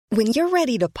When you're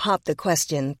ready to pop the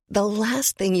question, the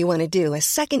last thing you want to do is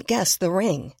second-guess the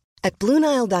ring. At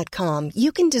BlueNile.com,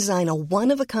 you can design a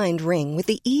one-of-a-kind ring with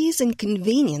the ease and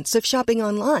convenience of shopping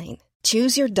online.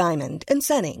 Choose your diamond and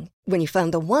setting. When you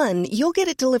find the one, you'll get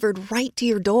it delivered right to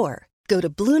your door. Go to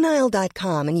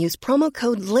BlueNile.com and use promo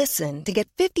code LISTEN to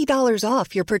get $50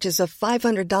 off your purchase of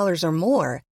 $500 or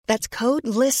more. That's code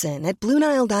LISTEN at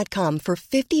BlueNile.com for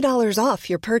 $50 off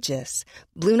your purchase.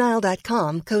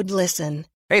 BlueNile.com, code LISTEN.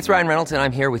 Hey, it's Ryan Reynolds, and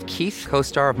I'm here with Keith,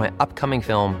 co-star of my upcoming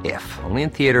film, If, only in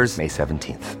theaters May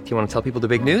 17th. Do you want to tell people the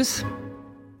big news?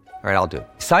 All right, I'll do it.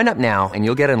 Sign up now and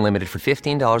you'll get unlimited for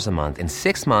 $15 a month and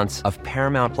 6 months of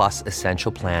Paramount Plus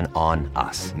Essential Plan on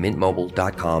us.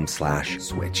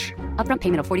 MintMobile.com/switch. Upfront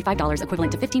payment of $45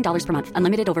 equivalent to $15 per month.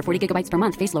 Unlimited over 40 gigabytes per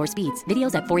month. Face lower speeds.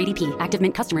 Videos at 480p. Active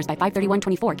Mint customers by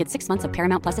 531.24 get 6 months of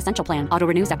Paramount Plus Essential Plan. Auto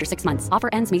renews after 6 months. Offer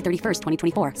ends May 31st,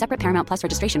 2024. Separate Paramount Plus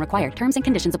registration required. Terms and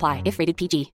conditions apply if rated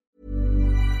PG.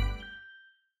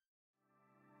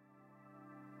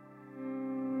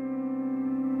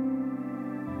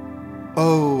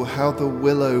 Oh, how the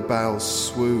willow boughs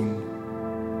swoon,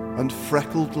 and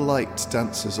freckled light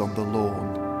dances on the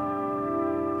lawn.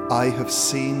 I have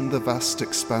seen the vast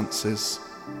expanses.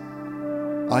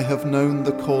 I have known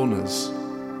the corners.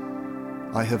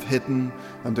 I have hidden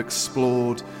and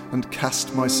explored and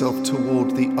cast myself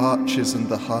toward the arches and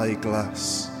the high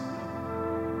glass.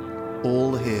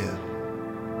 All here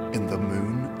in the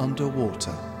moon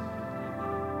underwater.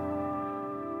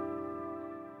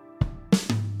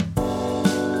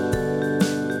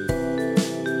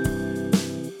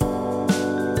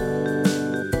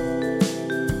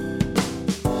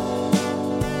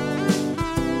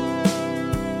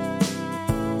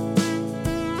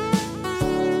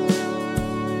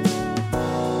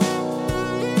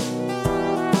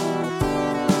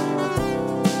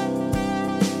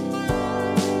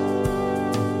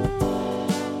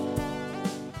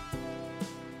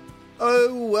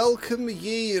 Welcome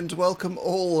ye and welcome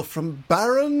all, from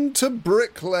baron to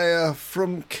bricklayer,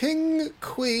 from king,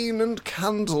 queen and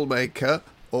candlemaker,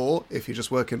 or if you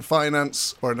just work in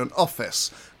finance or in an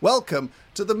office. Welcome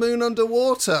to the Moon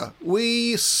Underwater.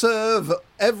 We serve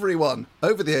everyone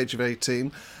over the age of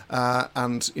 18,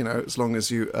 and, you know, as long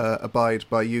as you abide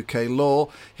by UK law,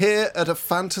 here at a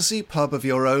fantasy pub of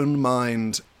your own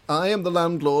mind. I am the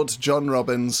landlord, John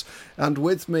Robbins, and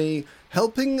with me,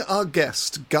 helping our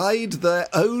guest guide their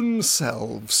own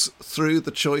selves through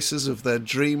the choices of their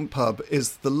dream pub,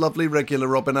 is the lovely regular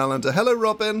Robin Allender. Hello,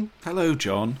 Robin. Hello,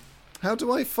 John. How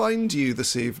do I find you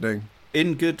this evening?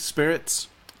 In good spirits?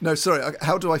 No, sorry,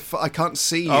 how do I can't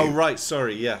see you. Oh, right,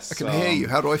 sorry, yes. I can hear you.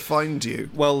 How do I find you?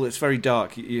 Well, it's very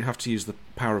dark. You have to use the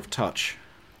power of touch.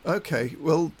 Okay,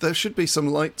 well, there should be some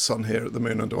lights on here at the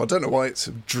Moon Underwater. I don't know why it's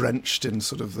drenched in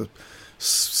sort of the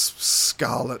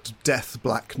scarlet death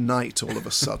black night all of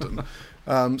a sudden.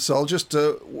 So I'll just...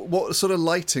 what sort of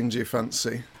lighting do you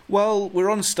fancy? Well, we're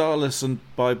on Starless and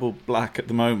Bible Black at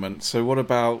the moment, so what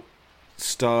about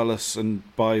Starless and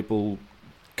Bible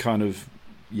kind of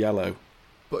yellow?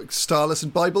 Starless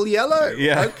and Bible yellow?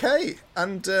 Yeah. Okay,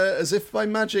 and as if by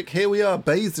magic, here we are,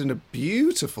 bathed in a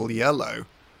beautiful yellow.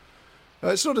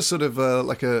 It's not a sort of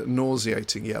like a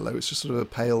nauseating yellow, it's just sort of a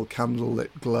pale candlelit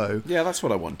glow. Yeah, that's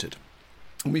what I wanted.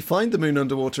 And we find the Moon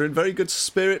Underwater in very good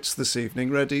spirits this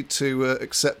evening, ready to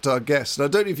accept our guest. And I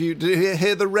don't know if you... Did you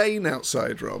hear the rain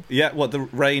outside, Rob? Yeah, what, the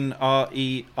rain,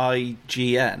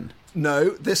 R-E-I-G-N? No,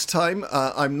 this time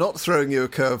I'm not throwing you a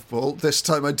curveball. This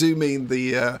time I do mean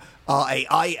the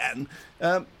R-A-I-N.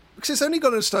 Because it's only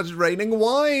gone and started raining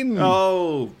wine.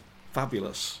 Oh,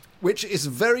 fabulous. Which is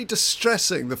very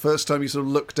distressing the first time you sort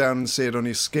of look down and see it on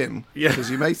your skin. Yeah.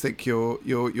 Because you may think you're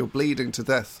bleeding to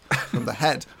death from the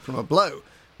head from a blow.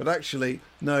 But actually,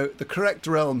 no, the correct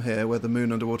realm here, where the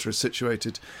Moon Underwater is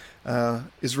situated,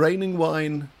 is raining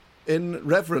wine in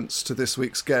reverence to this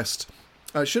week's guest.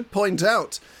 I should point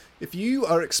out, if you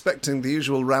are expecting the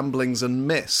usual ramblings and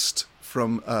mist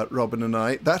from Robin and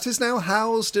I, that is now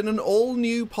housed in an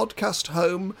all-new podcast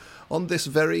home on this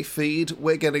very feed.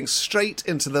 We're getting straight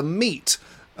into the meat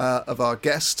of our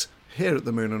guest here at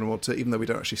the Moon Underwater, even though we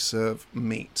don't actually serve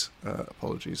meat.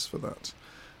 Apologies for that.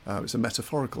 It's a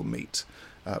metaphorical meat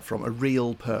from a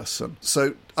real person.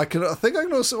 So I think I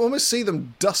can also almost see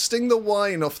them dusting the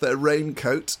wine off their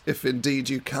raincoat, if indeed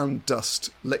you can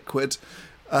dust liquid.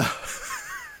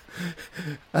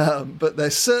 But they're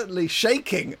certainly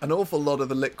shaking an awful lot of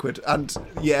the liquid. And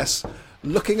yes,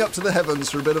 looking up to the heavens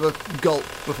for a bit of a gulp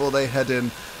before they head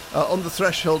in. On the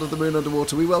threshold of the Moon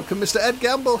Underwater, we welcome Mr. Ed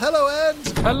Gamble. Hello, Ed.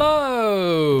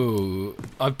 Hello.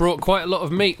 I've brought quite a lot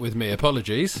of meat with me.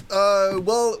 Apologies.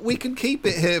 Well, we can keep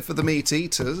it here for the meat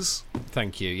eaters.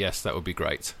 Thank you. Yes, that would be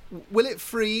great. Will it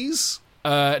freeze?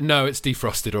 No, it's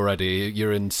defrosted already.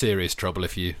 You're in serious trouble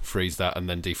if you freeze that and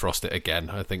then defrost it again.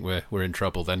 I think we're in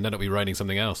trouble then. Then it'll be raining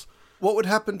something else. What would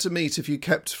happen to meat if you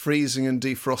kept freezing and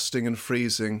defrosting and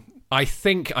freezing? I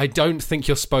don't think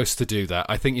you're supposed to do that.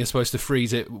 I think you're supposed to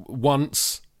freeze it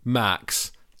once,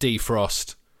 max,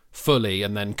 defrost fully,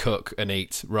 and then cook and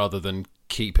eat, rather than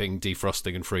keeping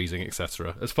defrosting and freezing,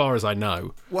 etc. As far as I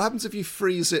know. What happens if you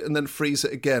freeze it and then freeze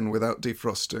it again without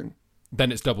defrosting?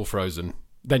 Then it's double frozen.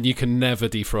 Then you can never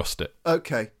defrost it.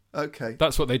 Okay.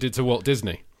 That's what they did to Walt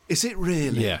Disney. Is it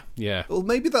really? Yeah. Well,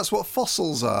 maybe that's what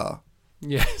fossils are.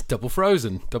 Yeah, double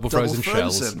frozen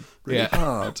shells. Really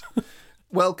hard.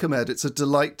 Welcome, Ed. It's a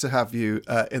delight to have you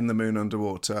in the Moon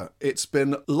Underwater. It's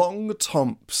been long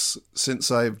tomps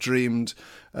since I've dreamed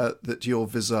that your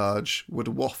visage would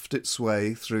waft its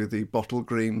way through the bottle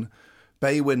green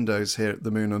bay windows here at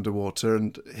the Moon Underwater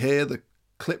and hear the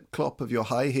clip-clop of your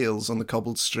high heels on the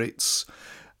cobbled streets.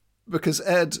 Because,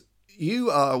 Ed, you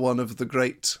are one of the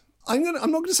great... I'm not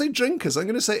going to say drinkers, I'm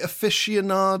going to say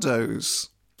aficionados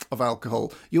of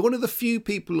alcohol. You're one of the few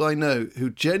people I know who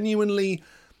genuinely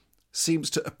seems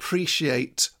to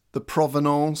appreciate the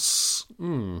provenance,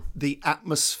 the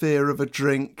atmosphere of a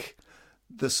drink,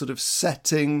 the sort of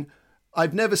setting.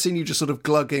 I've never seen you just sort of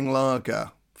glugging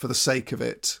lager for the sake of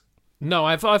it. No,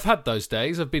 I've had those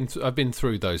days. I've been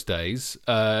through those days.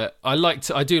 I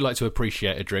do like to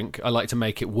appreciate a drink. I like to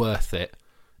make it worth it.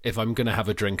 If I'm going to have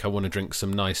a drink, I want to drink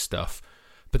some nice stuff.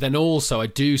 But then also, I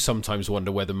do sometimes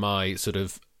wonder whether my sort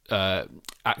of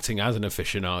acting as an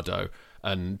aficionado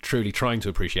and truly trying to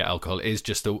appreciate alcohol is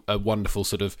just a wonderful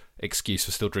sort of excuse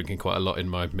for still drinking quite a lot in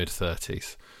my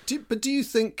mid-30s. But do you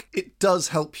think it does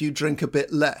help you drink a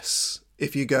bit less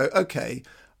if you go, okay,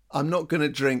 I'm not going to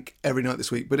drink every night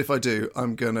this week, but if I do,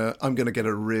 I'm gonna get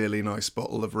a really nice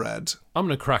bottle of red. I'm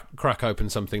going to crack open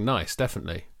something nice,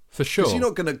 definitely, for sure. Because you're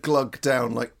not going to glug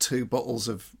down like 2 bottles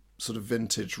of sort of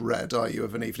vintage red, are you,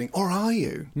 of an evening? Or are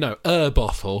you? No, a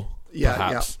bottle,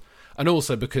 perhaps. Yeah. And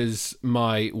also because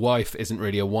my wife isn't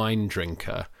really a wine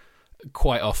drinker,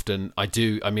 quite often I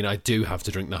do have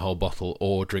to drink the whole bottle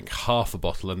or drink half a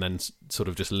bottle and then sort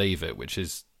of just leave it, which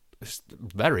is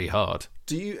very hard.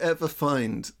 Do you ever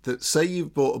find that, say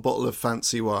you've bought a bottle of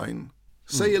fancy wine,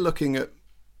 say you're looking at,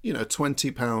 a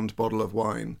 £20 bottle of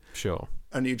wine, sure,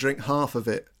 and you drink half of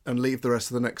it and leave the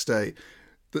rest of the next day,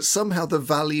 that somehow the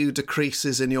value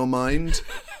decreases in your mind?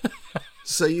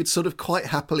 So you'd sort of quite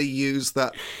happily use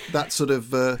that sort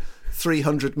of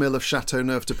 300 ml of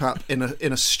Chateauneuf du Pape in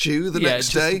a stew the next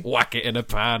day? Whack it in a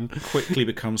pan. Quickly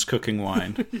becomes cooking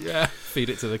wine. Yeah, feed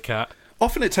it to the cat.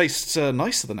 Often it tastes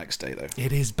nicer the next day, though.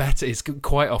 It is better. It's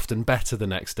quite often better the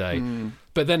next day.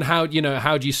 But then how do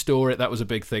you store it? That was a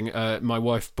big thing. My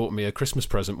wife bought me a Christmas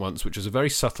present once, which was a very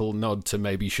subtle nod to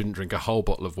maybe you shouldn't drink a whole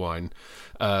bottle of wine,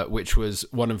 which was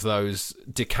one of those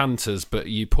decanters, but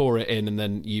you pour it in and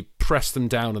then you press them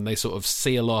down and they sort of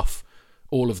seal off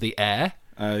all of the air.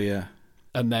 Oh, yeah.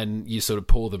 And then you sort of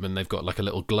pour them and they've got like a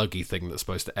little gluggy thing that's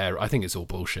supposed to air. I think it's all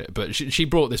bullshit. But she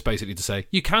brought this basically to say,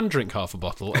 you can drink half a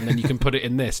bottle and then you can put it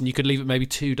in this and you could leave it maybe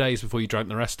 2 days before you drank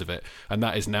the rest of it. And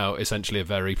that is now essentially a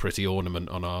very pretty ornament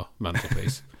on our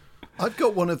mantelpiece. I've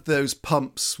got one of those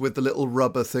pumps with the little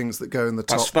rubber things that go in the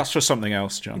top. That's for something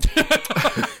else, John.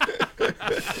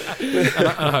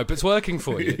 and I hope it's working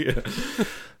for you. Yeah.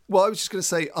 Well, I was just going to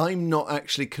say, I'm not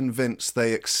actually convinced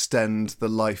they extend the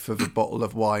life of a bottle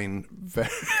of wine very...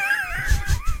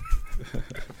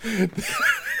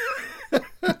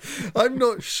 I'm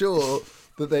not sure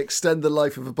that they extend the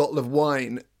life of a bottle of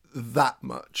wine that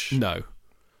much. No.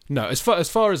 As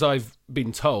far as I've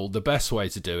been told, the best way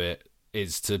to do it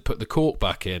is to put the cork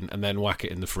back in and then whack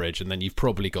it in the fridge, and then you've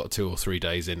probably got 2 or 3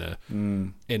 days in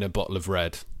a bottle of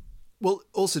red. Well,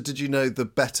 also, did you know the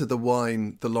better the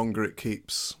wine, the longer it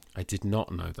keeps? I did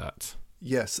not know that.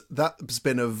 Yes, that's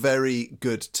been a very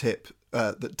good tip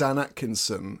that Dan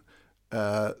Atkinson,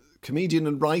 comedian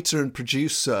and writer and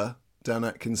producer Dan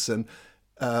Atkinson,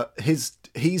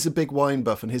 he's a big wine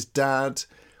buff, and his dad,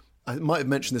 I might have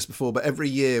mentioned this before, but every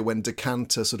year when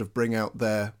Decanter sort of bring out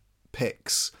their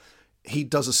picks, he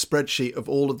does a spreadsheet of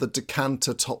all of the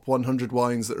Decanter top 100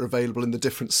 wines that are available in the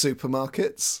different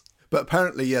supermarkets. But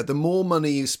apparently, yeah, the more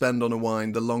money you spend on a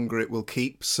wine, the longer it will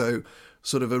keep. So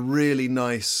sort of a really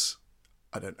nice,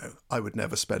 I don't know, I would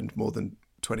never spend more than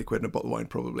 20 quid in a bottle of wine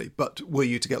probably. But were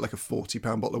you to get like a £40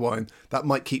 bottle of wine, that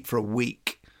might keep for a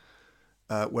week.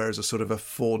 whereas a sort of a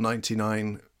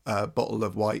 $4.99 bottle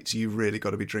of white, you really got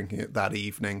to be drinking it that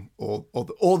evening or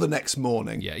the next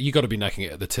morning. Yeah, you got to be necking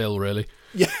it at the till, really.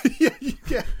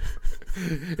 Yeah.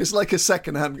 It's like a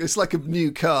second-hand. It's like a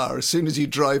new car. As soon as you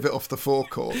drive it off the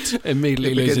forecourt,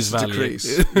 immediately loses value.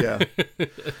 Decrease. Yeah.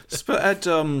 But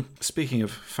Ed, speaking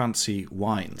of fancy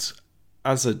wines,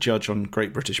 as a judge on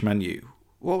Great British Menu,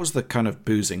 what was the kind of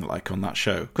boozing like on that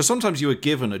show? Because sometimes you were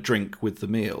given a drink with the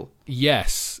meal.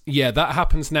 Yes. Yeah, that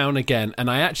happens now and again. And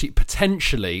I actually,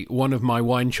 potentially, one of my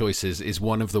wine choices is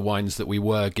one of the wines that we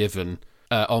were given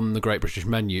on the Great British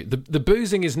Menu. The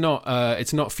boozing is not,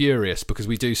 it's not furious because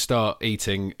we do start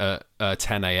eating at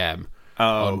 10 a.m.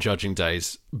 on judging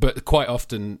days. But quite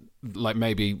often, like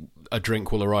maybe a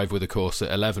drink will arrive with a course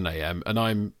at 11 a.m.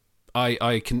 And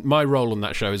my role on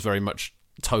that show is very much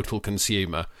total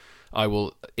consumer. I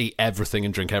will eat everything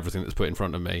and drink everything that's put in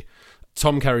front of me.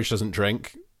 Tom Kerridge doesn't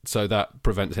drink, so that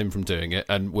prevents him from doing it,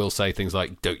 and will say things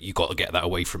like, you got to get that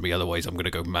away from me, otherwise I'm going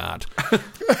to go mad.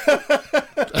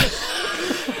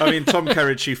 I mean, Tom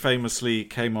Kerridge, he famously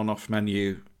came on Off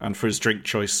Menu, and for his drink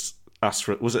choice asked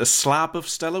for it. Was it a slab of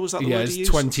Stella? Was that the word he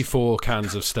used? 24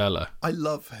 cans of Stella. I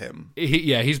love him.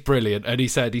 He's brilliant, and he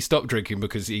said he stopped drinking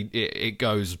because it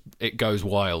goes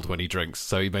wild when he drinks.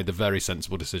 So he made the very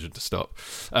sensible decision to stop.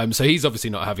 So he's obviously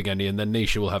not having any, and then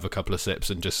Nisha will have a couple of sips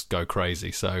and just go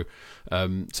crazy. So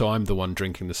I'm the one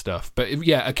drinking the stuff. But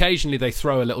yeah, occasionally they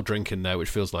throw a little drink in there, which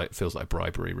feels like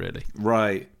bribery, really.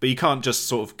 Right, but you can't just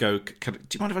sort of go, do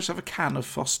you mind if I just have a can of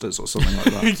Foster's or something like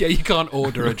that? Yeah, you can't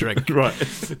order a drink. Right.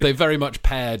 They very much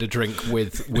paired a drink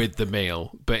with the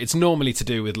meal, but it's normally to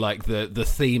do with like the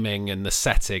theming and the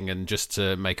setting, and just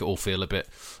to make it all feel a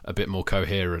bit more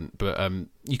coherent. But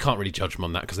you can't really judge them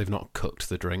on that because they've not cooked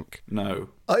the drink. No.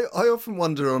 I often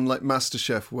wonder on like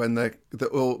MasterChef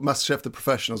or MasterChef the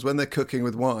professionals, when they're cooking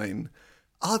with wine,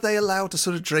 are they allowed to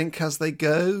sort of drink as they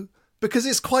go? Because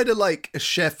it's quite a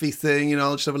chefy thing,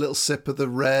 I'll just have a little sip of the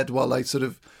red while I sort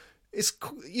of, it's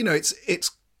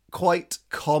quite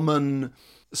common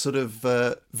sort of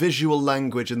visual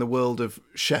language in the world of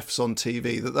chefs on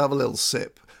TV that they have a little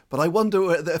sip. But I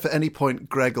wonder if at any point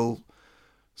Greg will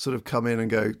sort of come in and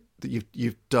go,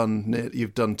 you've done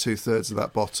 2/3 of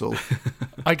that bottle.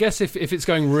 I guess if it's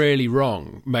going really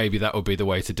wrong, maybe that would be the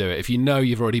way to do it. If you know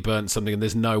you've already burnt something and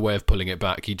there's no way of pulling it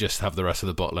back, you just have the rest of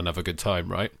the bottle and have a good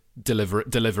time, right? Deliver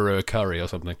a curry or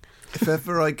something. If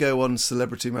ever I go on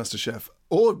Celebrity MasterChef,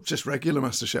 or just regular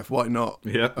MasterChef, why not?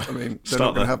 Yeah. I mean, they're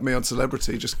not going to have me on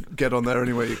Celebrity. Just get on there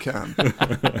any way you can.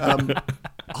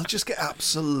 I'll just get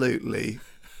absolutely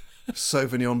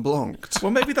Sauvignon Blanc'd.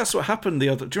 Well, maybe that's what happened do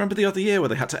you remember the other year where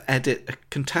they had to edit a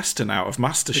contestant out of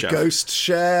MasterChef? The ghost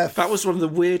chef. That was one of the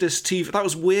weirdest that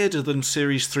was weirder than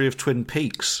Series 3 of Twin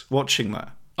Peaks, watching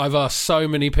that. I've asked so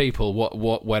many people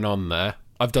what went on there.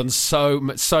 I've done so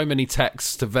many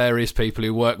texts to various people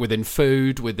who work within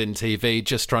food, within TV,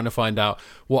 just trying to find out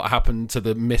what happened to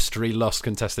the mystery lost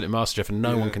contestant in MasterChef, and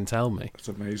no one can tell me. That's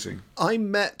amazing. I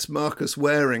met Marcus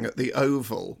Waring at the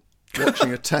Oval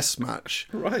watching a test match.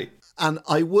 Right. And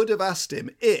I would have asked him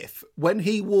if, when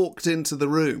he walked into the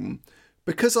room,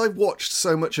 because I've watched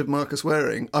so much of Marcus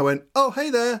Waring, I went, "Oh, hey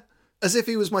there," as if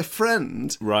he was my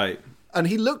friend. Right. And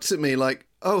he looked at me like,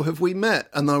 "Oh, have we met?"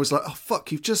 And I was like, "Oh,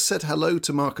 fuck, you've just said hello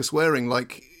to Marcus Waring,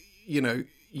 like, you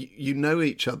know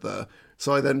each other."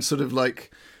 So I then sort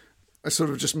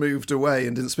of just moved away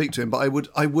and didn't speak to him. But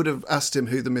I would have asked him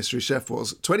who the mystery chef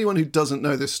was. To anyone who doesn't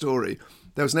know this story,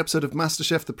 there was an episode of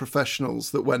MasterChef The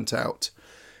Professionals that went out.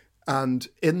 And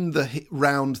in the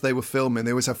round they were filming,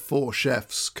 they always have 4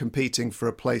 chefs competing for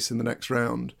a place in the next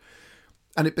round.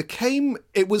 And the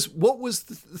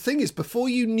thing is, before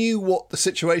you knew what the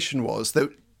situation was, there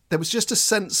was just a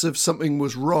sense of something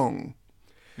was wrong.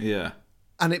 Yeah.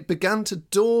 And it began to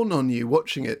dawn on you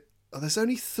watching it, there's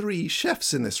only 3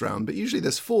 chefs in this round, but usually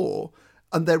there's 4.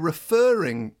 And they're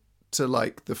referring to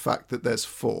like the fact that there's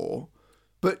 4.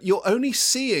 But you're only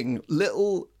seeing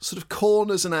little sort of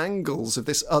corners and angles of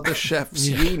this other chef's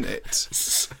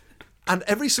unit. And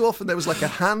every so often there was like a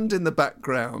hand in the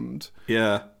background.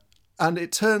 Yeah. And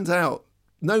it turned out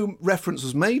no reference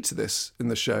was made to this in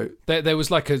the show. There was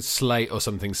like a slate or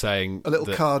something saying... A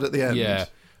little card at the end. Yeah.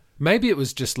 Maybe it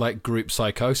was just like group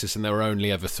psychosis and there were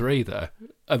only ever 3 there.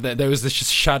 And there was this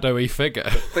shadowy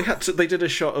figure. They did a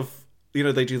shot of...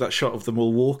 they do that shot of them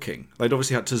all walking. They'd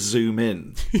obviously had to zoom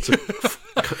in to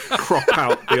crop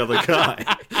out the other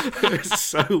guy. It's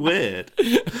so weird.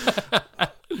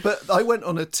 But I went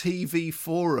on a TV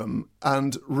forum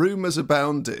and rumours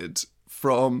abounded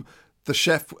from the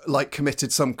chef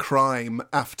committed some crime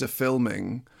after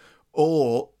filming,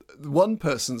 or one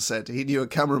person said he knew a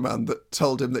cameraman that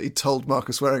told him that he told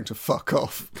Marcus Waring to fuck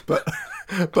off. But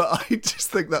I just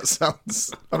think that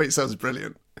sounds... I mean, it sounds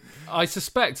brilliant. I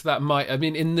suspect that might... I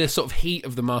mean, in the sort of heat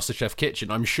of the MasterChef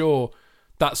kitchen, I'm sure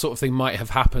that sort of thing might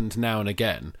have happened now and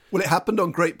again. Well, it happened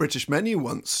on Great British Menu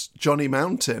once. Johnny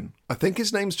Mountain. I think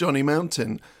his name's Johnny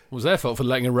Mountain. It was their fault for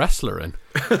letting a wrestler in.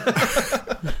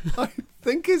 I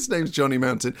think his name's Johnny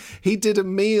Mountain. He did a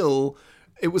meal...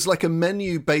 It was like a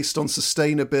menu based on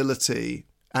sustainability,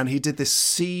 and he did this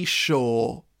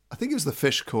seashore, I think it was the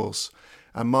fish course,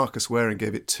 and Marcus Waring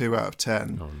gave it 2 out of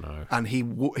 10. Oh, no. And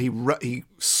he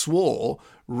swore,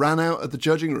 ran out of the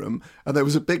judging room, and there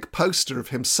was a big poster of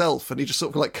himself, and he just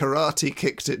sort of like karate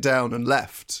kicked it down and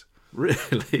left.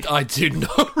 Really? I do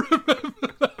not remember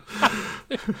that.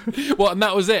 What, and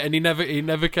that was it? And he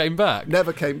never came back?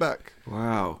 Never came back.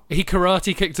 Wow. He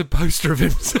karate kicked a poster of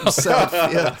himself.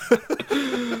 Yeah.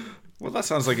 Well, that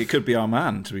sounds like it could be our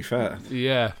man, to be fair.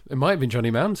 Yeah, it might have been Johnny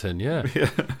Mountain, yeah.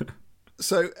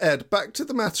 So, Ed, back to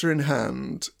the matter in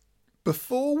hand.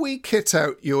 Before we kit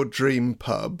out your dream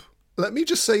pub, let me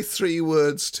just say 3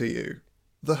 words to you.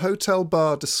 The hotel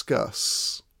bar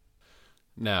discuss.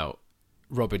 Now,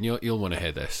 Robin, you'll want to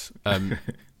hear this.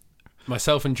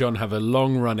 Myself and John have a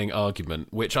long-running argument,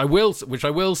 which I will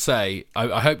say,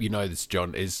 I hope you know this,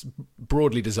 John, is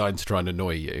broadly designed to try and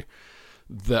annoy you,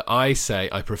 that I say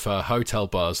I prefer hotel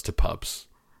bars to pubs.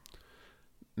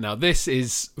 Now, this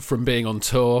is from being on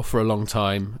tour for a long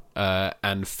time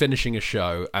and finishing a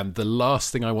show, and the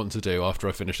last thing I want to do after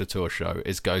I finish a tour show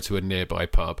is go to a nearby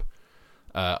pub.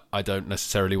 I don't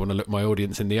necessarily want to look my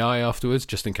audience in the eye afterwards,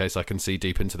 just in case I can see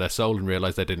deep into their soul and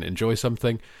realise they didn't enjoy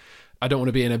something. I don't want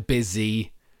to be in a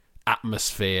busy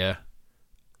atmosphere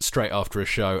straight after a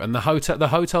show, and the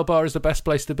hotel bar is the best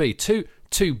place to be.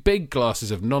 Two big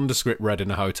glasses of nondescript red in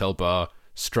a hotel bar,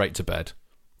 straight to bed.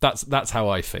 That's how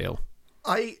I feel.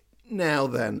 I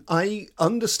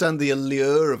understand the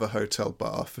allure of a hotel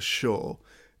bar for sure.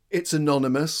 It's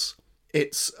anonymous.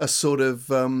 It's a sort of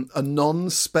a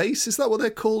non-space. Is that what they're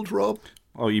called, Rob?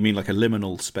 Oh, you mean like a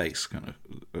liminal space, kind of,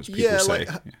 as people say?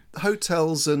 Like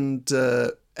hotels and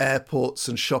airports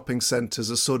and shopping centres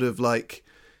are sort of like,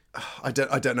 I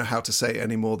don't know how to say it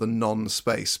any more than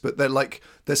non-space, but they're like,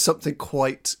 there's something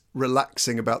quite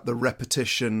relaxing about the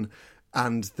repetition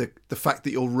and the fact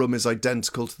that your room is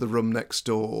identical to the room next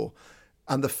door,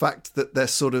 and the fact that they're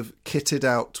sort of kitted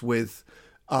out with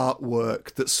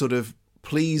artwork that sort of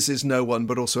pleases no one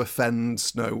but also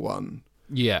offends no one.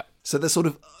 Yeah. So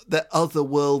they're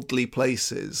otherworldly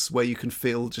places where you can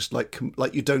feel just like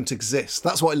you don't exist.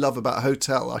 That's what I love about a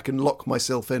hotel. I can lock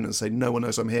myself in and say, no one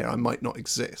knows I'm here. I might not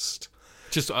exist.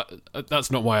 Just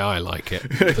that's not why I like it.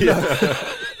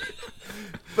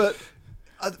 But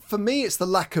for me, it's the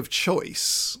lack of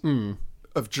choice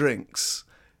of drinks.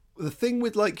 The thing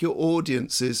with like your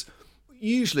audience is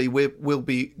usually we'll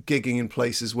be gigging in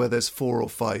places where there's 4 or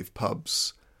 5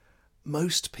 pubs.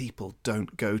 Most people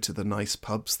don't go to the nice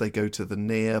pubs. They go to the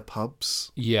near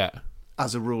pubs. Yeah.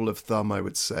 As a rule of thumb, I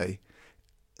would say.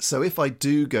 So if I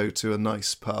do go to a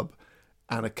nice pub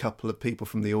and a couple of people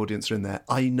from the audience are in there,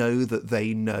 I know that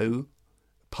they know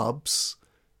pubs.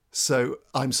 So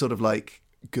I'm sort of like,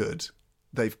 good,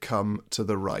 they've come to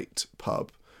the right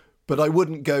pub. But I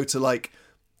wouldn't go to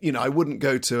I wouldn't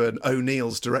go to an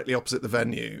O'Neill's directly opposite the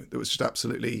venue that was just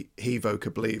absolutely heavo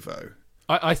cablevo.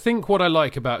 I think what I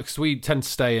like about, because we tend to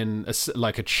stay in a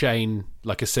similar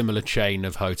chain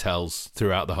of hotels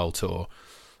throughout the whole tour,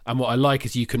 and what I like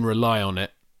is you can rely on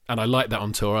it, and I like that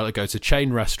on tour. I go to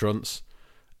chain restaurants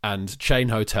and chain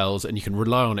hotels, and you can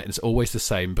rely on it, and it's always the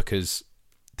same because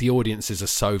the audiences are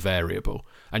so variable,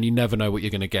 and you never know what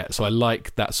you're going to get. So I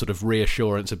like that sort of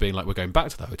reassurance of being like, we're going back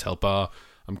to the hotel bar.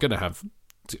 I'm going to have,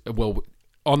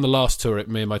 on the last tour,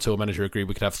 me and my tour manager agreed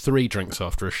we could have 3 drinks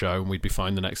after a show, and we'd be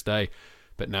fine the next day.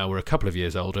 But now we're a couple of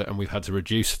years older, and we've had to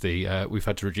reduce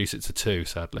it to 2,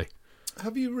 sadly.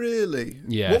 Have you really?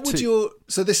 Yeah. What would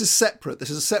so this is separate.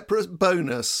 This is a separate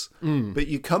bonus. But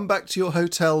you come back to your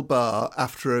hotel bar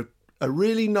after a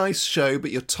really nice show,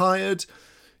 but you're tired.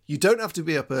 You don't have to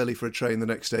be up early for a train the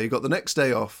next day. You've got the next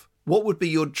day off. What would be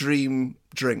your dream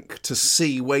drink to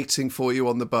see waiting for you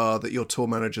on the bar that your tour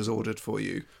manager's ordered for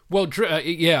you? Well,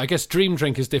 I guess dream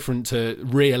drink is different to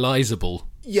realisable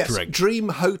yes, drink. Dream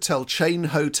hotel, chain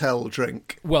hotel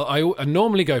drink. Well, I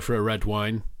normally go for a red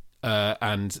wine,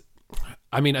 and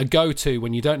I mean a go-to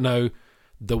when you don't know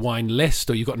the wine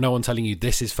list or you've got no one telling you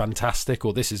this is fantastic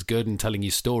or this is good and telling you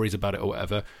stories about it or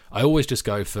whatever. I always just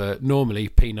go for normally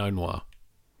Pinot Noir.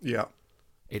 Yeah.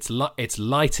 It's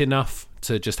light enough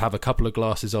to just have a couple of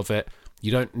glasses of it.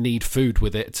 You don't need food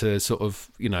with it to sort of,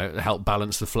 help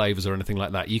balance the flavours or anything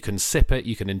like that. You can sip it,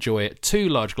 you can enjoy it. 2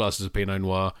 large glasses of Pinot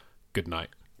Noir, good night.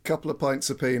 Couple of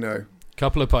pints of Pinot.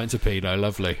 Couple of pints of Pinot,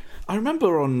 lovely. I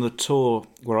remember on the tour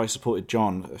where I supported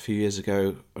John a few years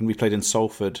ago, and we played in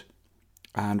Salford,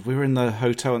 and we were in the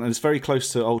hotel, and it's very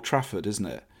close to Old Trafford, isn't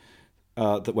it?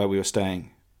 Where we were staying.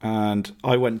 And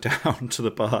I went down to the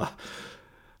bar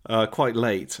quite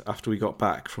late after we got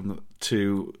back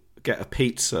to get a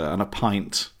pizza and a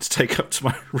pint to take up to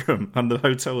my room, and the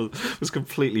hotel was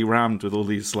completely rammed with all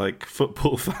these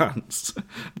football fans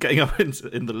getting up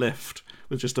in the lift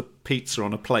with just a pizza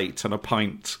on a plate and a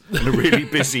pint in a really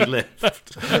busy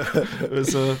lift. It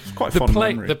was quite a fun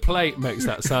memory. The plate makes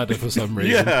that sadder for some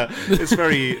reason. Yeah, it's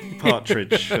very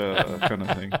Partridge kind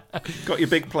of thing. Got your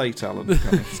big plate, Alan,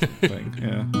 kind of thing.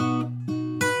 Yeah.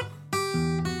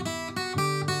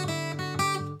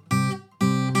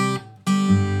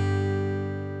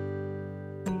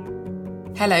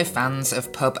 Hello fans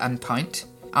of Pub and Pint,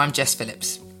 I'm Jess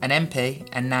Phillips, an MP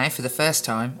and now for the first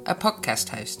time a podcast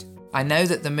host. I know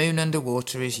that the moon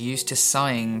underwater is used to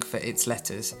sighing for its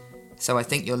letters, so I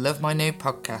think you'll love my new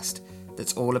podcast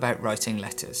that's all about writing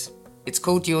letters. It's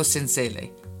called Yours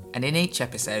Sincerely, and in each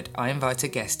episode I invite a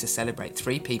guest to celebrate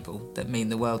 3 people that mean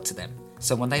the world to them.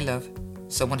 Someone they love,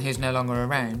 someone who's no longer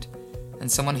around,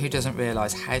 and someone who doesn't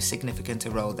realise how significant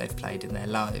a role they've played in their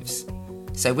lives.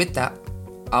 So with that,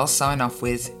 I'll sign off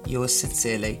with Yours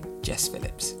Sincerely, Jess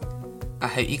Phillips. I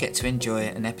hope you get to enjoy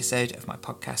an episode of my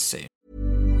podcast soon.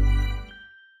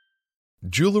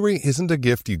 Jewelry isn't a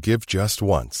gift you give just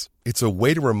once. It's a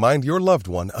way to remind your loved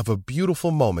one of a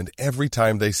beautiful moment every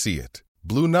time they see it.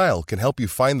 Blue Nile can help you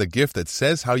find the gift that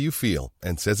says how you feel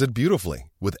and says it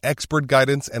beautifully, with expert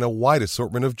guidance and a wide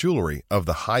assortment of jewelry of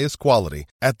the highest quality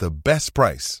at the best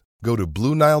price. Go to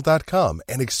BlueNile.com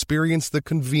and experience the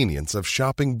convenience of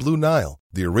shopping Blue Nile,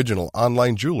 the original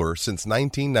online jeweler since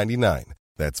 1999.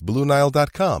 That's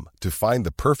BlueNile.com to find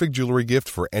the perfect jewelry gift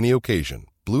for any occasion.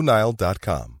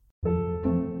 BlueNile.com.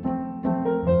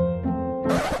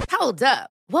 Hold up.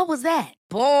 What was that?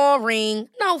 Boring.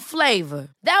 No flavor.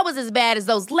 That was as bad as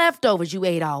those leftovers you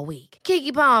ate all week.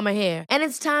 Keke Palmer here, and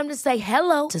it's time to say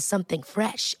hello to something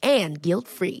fresh and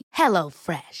guilt-free. Hello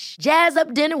Fresh. Jazz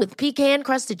up dinner with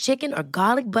pecan-crusted chicken or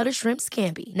garlic butter shrimp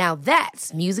scampi. Now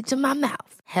that's music to my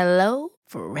mouth. Hello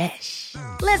Fresh.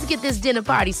 Let's get this dinner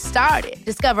party started.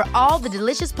 Discover all the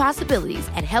delicious possibilities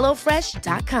at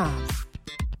HelloFresh.com.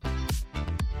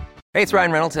 Hey, it's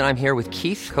Ryan Reynolds, and I'm here with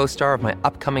Keith, co-star of my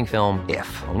upcoming film,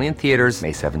 If, only in theaters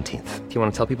May 17th. Do you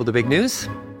want to tell people the big news?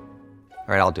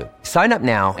 All right, I'll do it. Sign up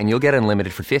now and you'll get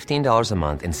unlimited for $15 a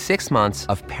month and 6 months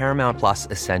of Paramount Plus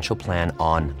Essential Plan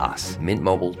on us.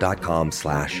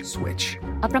 MintMobile.com/switch.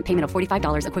 Upfront payment of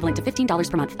 $45 equivalent to $15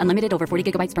 per month. Unlimited over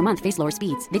 40 gigabytes per month. Face lower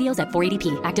speeds. Videos at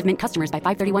 480p. Active Mint customers by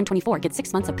 531.24 get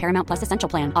 6 months of Paramount Plus Essential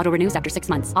Plan. Auto renews after 6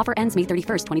 months. Offer ends May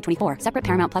 31st, 2024. Separate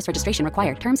Paramount Plus registration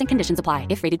required. Terms and conditions apply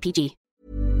if rated PG.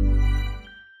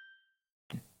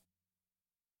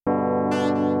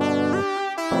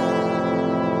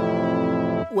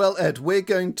 Well, Ed, we're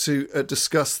going to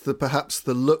discuss perhaps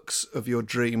the looks of your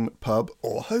dream pub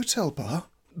or hotel bar.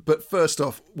 But first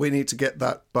off, we need to get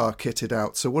that bar kitted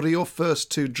out. So what are your first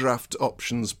 2 draft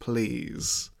options,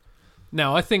 please?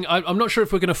 Now, I'm not sure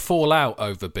if we're going to fall out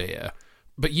over beer,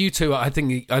 but you two, I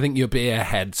think you're beer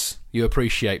heads. You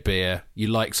appreciate beer. You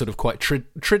like sort of quite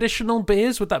traditional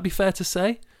beers. Would that be fair to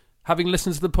say? Having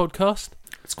listened to the podcast,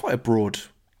 it's quite a broad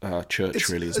church,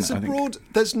 really, isn't it? It's a broad.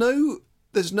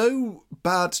 There's no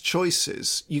bad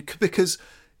choices. Because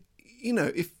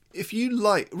if you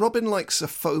like, Robin likes a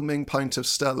foaming pint of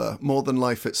Stella more than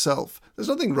life itself. There's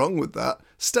nothing wrong with that.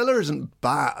 Stella isn't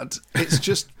bad. It's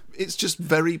just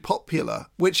very popular,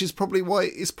 which is probably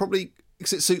why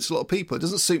because it suits a lot of people. It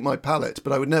doesn't suit my palate,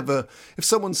 but I would never, if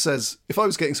someone says, if I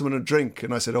was getting someone a drink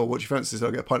and I said, oh, what do you fancy? So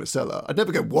I'll get a pint of Stella. I'd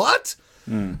never go, what?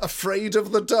 Afraid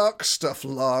of the dark stuff,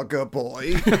 lager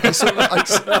boy. I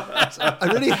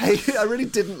really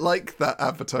didn't like that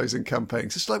advertising campaign.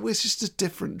 It's just like, well, it's just a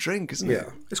different drink, isn't it?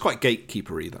 It's quite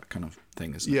gatekeepery, that kind of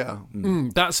thing, isn't it? Yeah.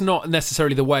 That's not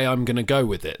necessarily the way I'm going to go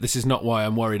with it. This is not why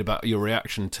I'm worried about your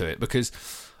reaction to it, because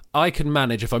I can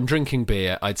manage, if I'm drinking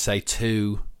beer, I'd say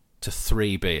 2 to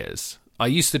 3 beers. I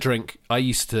used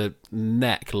to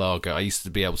neck lager. I used to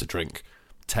be able to drink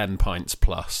 10 pints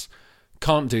plus.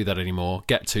 Can't do that anymore.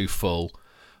 Get too full.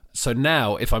 So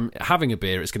now, if I'm having a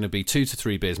beer, it's going to be 2 to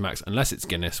 3 beers max, unless it's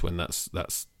Guinness, when that's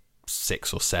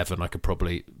 6 or 7 I could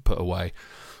probably put away.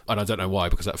 And I don't know why,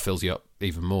 because that fills you up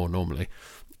even more normally.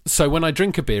 So when I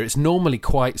drink a beer, it's normally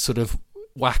quite sort of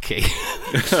wacky.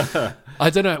 I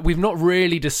don't know. We've not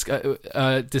really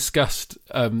discussed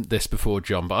this before,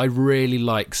 John, but I really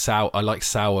like I like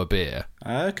sour beer.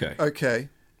 Okay.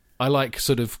 I like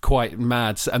sort of quite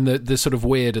mad, and the sort of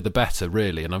weirder the better,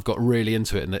 really. And I've got really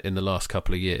into it in the last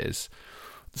couple of years.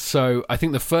 So I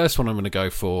think the first one I'm going to go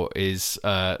for is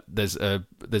there's a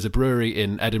brewery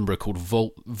in Edinburgh called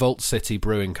Vault City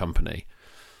Brewing Company,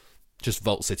 just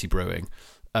Vault City Brewing,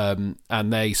 and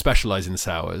they specialise in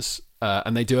sours,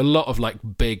 and they do a lot of like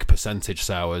big percentage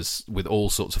sours with all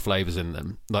sorts of flavours in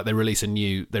them. Like they release a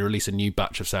new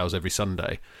batch of sours every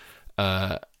Sunday.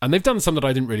 And they've done some that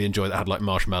I didn't really enjoy that had like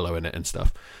marshmallow in it and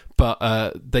stuff.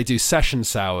 But they do session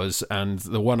sours, and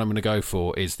the one I'm going to go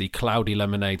for is the Cloudy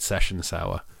Lemonade Session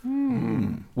Sour,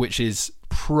 which is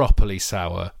properly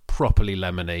sour, properly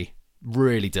lemony,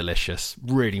 really delicious,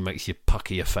 really makes you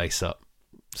pucker your face up.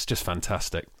 It's just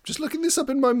fantastic. Just looking this up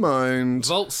in my mind.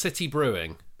 Vault City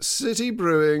Brewing.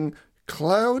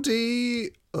 Cloudy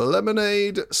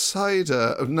Lemonade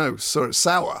Cider. Oh, no, sorry,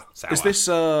 sour. Is this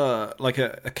like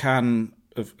a can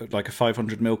of like a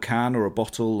 500ml can or a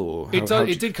bottle, or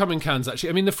it did come in cans actually.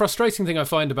 I mean, the frustrating thing I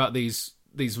find about these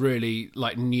really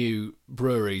like new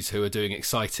breweries who are doing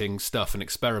exciting stuff and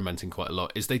experimenting quite a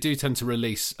lot is they do tend to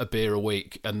release a beer a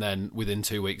week, and then within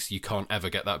 2 weeks you can't ever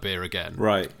get that beer again.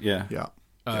 Right? Yeah.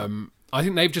 I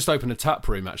think they've just opened a tap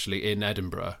room actually in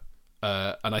Edinburgh.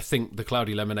 And I think the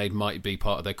Cloudy Lemonade might be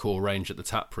part of their core range at the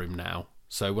tap room now.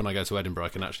 So when I go to Edinburgh, I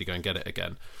can actually go and get it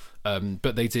again.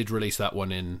 But they did release that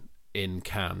one in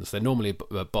cans. They're normally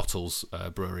a bottles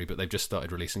brewery, but they've just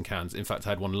started releasing cans. In fact, I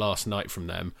had one last night from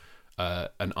them,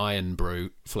 an Iron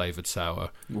Brew flavoured sour.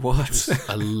 What? Which was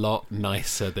a lot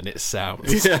nicer than it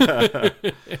sounds. Yeah.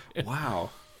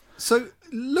 Wow. So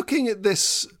looking at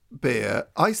this beer,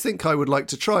 I think I would like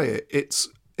to try it.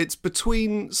 It's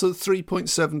between sort of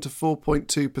 3.7 to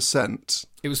 4.2%.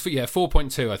 It was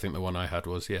 4.2. I think the one I had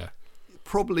was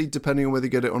probably depending on whether you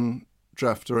get it on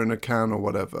draft or in a can or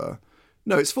whatever.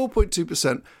 No, it's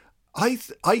 4.2%. I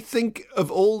think of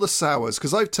all the sours,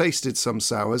 because I've tasted some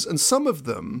sours, and some of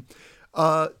them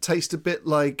taste a bit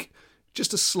like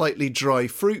just a slightly dry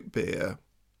fruit beer,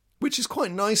 which is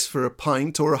quite nice for a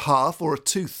pint or a half or a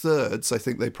 2/3. I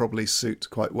think they probably suit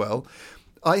quite well.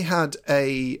 I had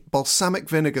a balsamic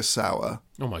vinegar sour.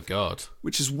 Oh my God.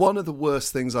 Which is one of the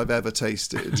worst things I've ever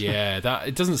tasted. Yeah,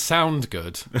 it doesn't sound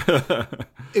good.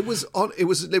 It was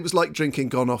like drinking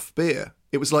gone off beer.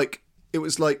 It was like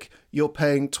you're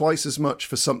paying twice as much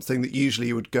for something that usually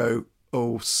you would go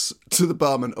to the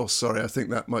barman, sorry, I think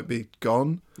that might be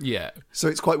gone. Yeah. So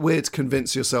it's quite weird to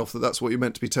convince yourself that that's what you're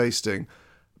meant to be tasting.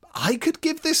 I could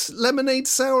give this lemonade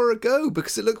sour a go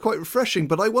because it looked quite refreshing,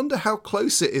 but I wonder how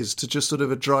close it is to just sort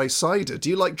of a dry cider. Do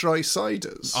you like dry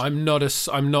ciders?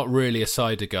 I'm not really a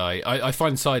cider guy. I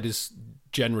find ciders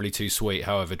generally too sweet,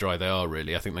 however dry they are,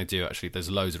 really. I think they do actually. There's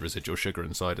loads of residual sugar in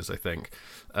ciders, I think.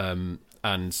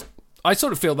 And I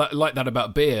sort of feel like that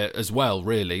about beer as well,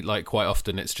 really. Like quite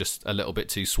often it's just a little bit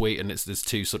too sweet and there's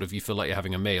too sort of, you feel like you're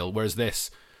having a meal, whereas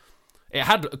this, it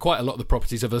had quite a lot of the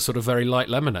properties of a sort of very light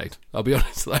lemonade. I'll be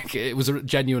honest, like it was a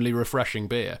genuinely refreshing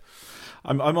beer.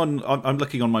 I'm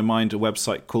looking on my mind a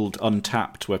website called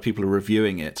Untapped where people are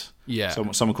reviewing it. Yeah.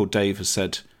 Someone called Dave has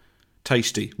said,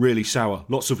 tasty, really sour,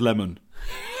 lots of lemon.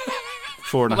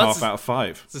 4.5 out of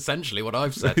 5. That's essentially what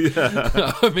I've said.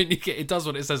 Yeah. I mean, it does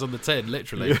what it says on the tin,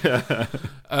 literally. Yeah.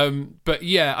 But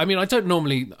yeah, I mean, I'm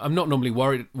not normally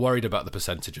worried about the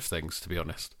percentage of things, to be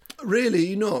honest. Really?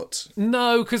 You're not?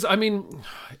 No, because I mean,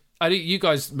 you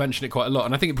guys mention it quite a lot,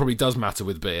 and I think it probably does matter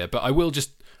with beer. But I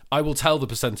will tell the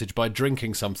percentage by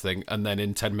drinking something, and then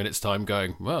in 10 minutes' time,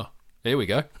 going, well, here we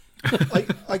go.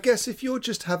 I guess if you're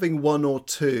just having one or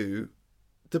two,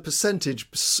 the percentage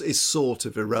is sort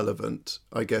of irrelevant,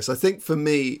 I guess. I think for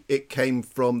me, it came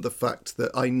from the fact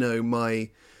that I know my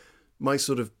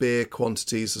sort of beer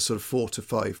quantities are sort of 4 to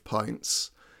 5 pints.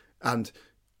 And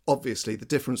obviously the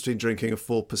difference between drinking a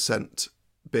 4%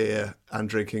 beer and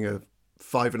drinking a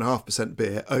 5.5%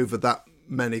 beer over that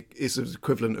many is the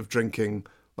equivalent of drinking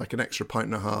like an extra pint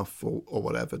and a half or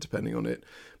whatever, depending on it.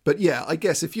 But yeah, I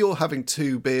guess if you're having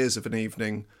 2 beers of an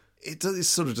evening, it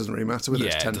sort of doesn't really matter whether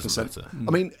it's 10%.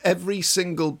 I mean, every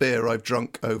single beer I've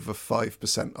drunk over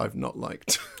 5% I've not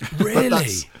liked. Really?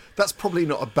 That's probably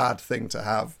not a bad thing to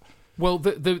have. Well,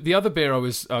 the other beer I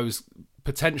was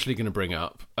potentially going to bring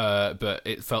up, but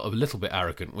it felt a little bit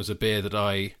arrogant, was a beer that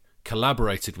I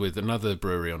collaborated with another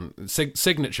brewery on,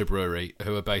 Signature Brewery,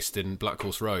 who are based in Black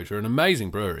Horse Road, who are an amazing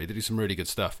brewery. They do some really good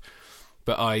stuff.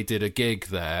 But I did a gig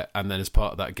there, and then as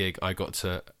part of that gig, I got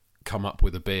to come up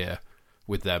with a beer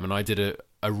with them, and I did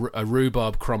a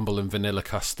rhubarb crumble and vanilla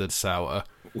custard sour.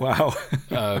 Wow.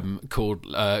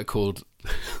 called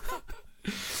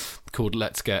called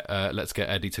Let's Get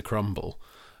Eddie to Crumble.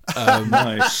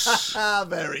 Nice.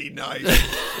 Very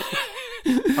nice.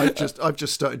 I've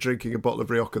just started drinking a bottle of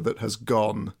Rioja that has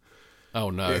gone. Oh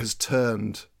no! It has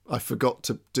turned. I forgot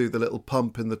to do the little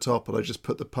pump in the top, and I just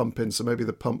put the pump in, so maybe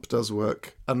the pump does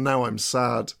work. And now I'm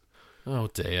sad. Oh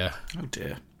dear! Oh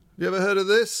dear! You ever heard of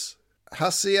this?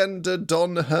 Hacienda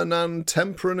Don Hernan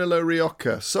Tempranillo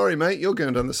Rioja. Sorry, mate, you're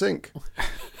going down the sink.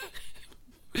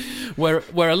 Where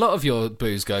a lot of your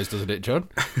booze goes, doesn't it, John?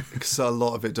 Because a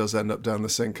lot of it does end up down the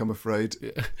sink, I'm afraid.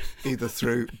 Yeah. Either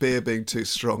through beer being too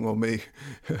strong or me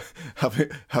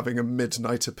having a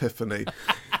midnight epiphany.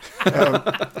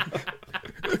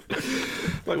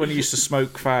 Like when you used to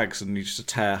smoke fags and you used to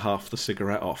tear half the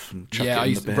cigarette off and chuck it in the bin. Yeah, I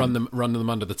used to run them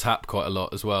under the tap quite a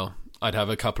lot as well. I'd have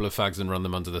a couple of fags and run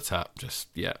them under the tap.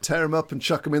 Tear them up and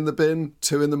chuck them in the bin.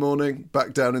 2 a.m,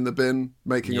 back down in the bin,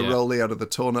 making a rollie out of the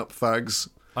torn up fags.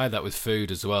 I had that with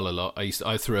food as well a lot.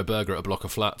 I threw a burger at a block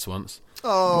of flats once.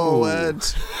 Oh, ooh. Ed.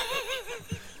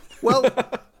 Well,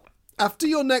 after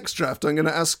your next draft, I'm going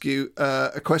to ask you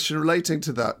a question relating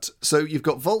to that. So you've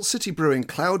got Vault City Brewing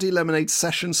Cloudy Lemonade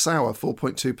Session Sour,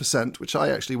 4.2%, which I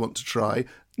actually want to try.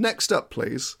 Next up,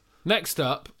 please. Next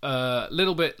up,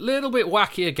 little bit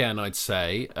wacky again, I'd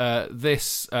say.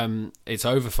 This it's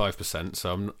over 5%,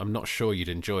 so I'm not sure you'd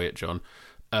enjoy it, John.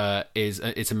 It's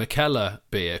a Mikkeller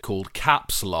beer called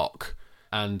Caps Lock,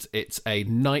 and it's a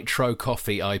nitro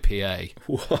coffee IPA.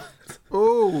 What?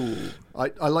 Oh,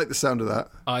 I like the sound of that.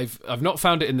 I've not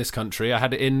found it in this country. I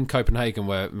had it in Copenhagen,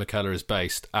 where Mikkeller is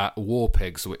based, at War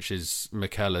Pigs, which is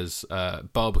Mikkeller's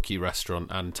barbecue restaurant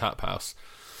and tap house,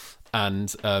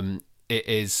 and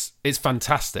it's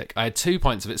fantastic. I had 2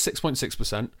 pints of it,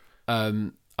 6.6%.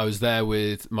 I was there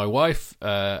with my wife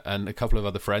and a couple of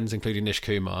other friends, including Nish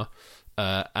Kumar.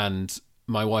 And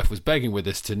my wife was begging with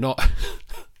us to not,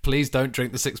 please don't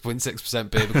drink the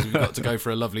 6.6% beer because we've got to go for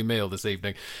a lovely meal this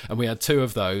evening. And we had 2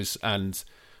 of those, and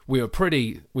we were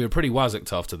pretty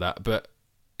wazzocked after that. But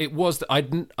it was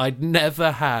I'd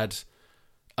never had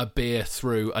a beer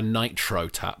through a nitro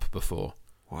tap before.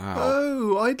 Wow.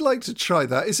 Oh, I'd like to try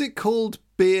that. Is it called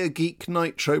Beer Geek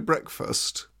Nitro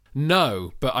Breakfast?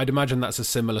 No, but I'd imagine that's a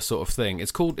similar sort of thing.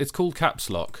 It's called Caps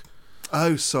Lock.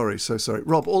 Oh, sorry, so sorry.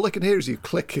 Rob, all I can hear is you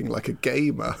clicking like a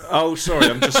gamer. Oh, sorry,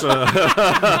 I'm just...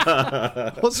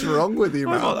 What's wrong with you,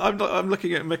 man? I'm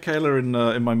looking at Mikkeller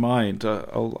in my mind.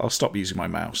 I'll stop using my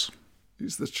mouse.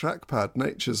 Use the trackpad,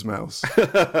 nature's mouse.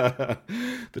 The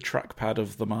trackpad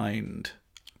of the mind.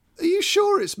 Are you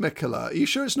sure it's Mikkeller? Are you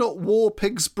sure it's not War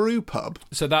Pigs Brew Pub?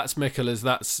 So that's Mikkeller's.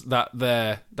 That's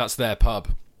their pub.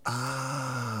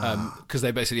 Because they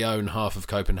basically own half of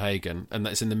Copenhagen, and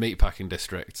that's in the meatpacking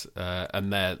district,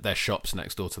 and their shops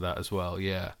next door to that as well.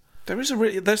 Yeah, there is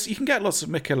you can get lots of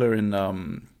Mikkeller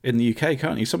in the UK,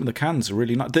 can't you? Some of the cans are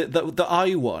really nice. The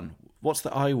I one. What's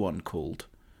the I one called?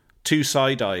 Two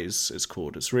Side Eyes. It's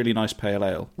called. It's a really nice pale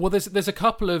ale. Well, there's a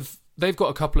couple of they've got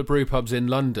a couple of brew pubs in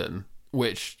London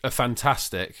which are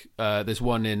fantastic. There's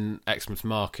one in Exmouth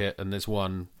Market, and there's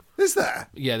one. Is there?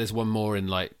 Yeah, there's one more in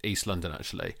like East London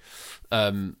actually,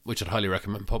 which I'd highly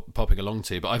recommend popping along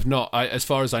to. But I've not, as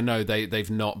far as I know,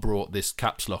 they've not brought this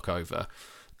Caps Lock over.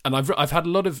 And I've had a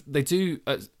lot of, they do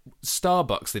at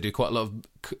Starbucks, they do quite a lot of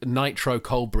nitro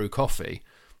cold brew coffee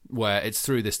where it's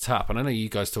through this tap. And I know you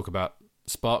guys talk about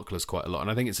sparklers quite a lot,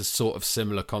 and I think it's a sort of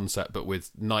similar concept but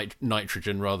with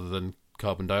nitrogen rather than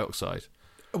carbon dioxide.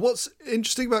 What's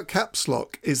interesting about Caps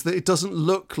Lock is that it doesn't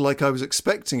look like I was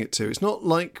expecting it to. It's not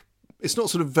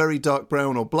sort of very dark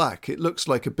brown or black. It looks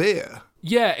like a beer.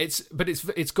 Yeah, it's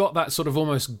got that sort of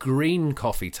almost green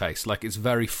coffee taste. Like it's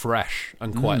very fresh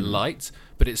and quite light,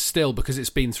 but it's still, because it's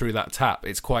been through that tap,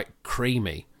 it's quite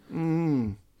creamy.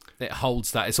 It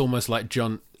holds that. It's almost like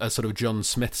a sort of John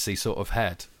Smithsy sort of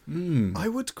head.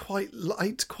 I'd quite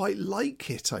like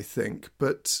it, I think,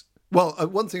 but. Well,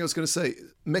 one thing I was going to say,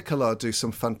 Mikkeller do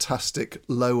some fantastic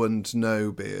low and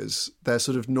no beers. Their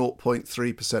sort of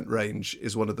 0.3% range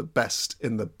is one of the best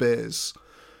in the beers.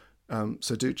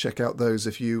 So do check out those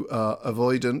if you are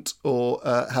avoidant or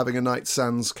having a night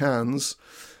sans cans.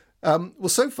 Well,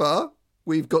 so far,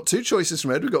 we've got 2 choices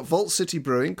from Ed. We've got Vault City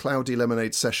Brewing Cloudy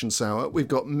Lemonade Session Sour. We've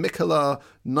got Mikkeller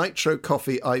Nitro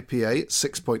Coffee IPA,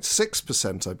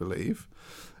 6.6%, I believe.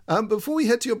 Before we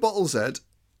head to your bottles, Ed,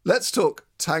 let's talk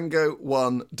Tango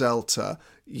 1 Delta.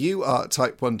 You are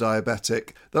type 1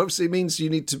 diabetic. That obviously means you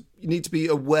need to be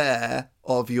aware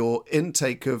of your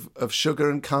intake of sugar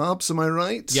and carbs. Am I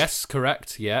right? Yes,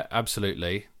 correct. Yeah,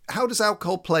 absolutely. How does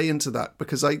alcohol play into that?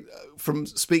 Because from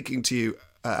speaking to you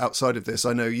outside of this,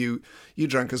 I know you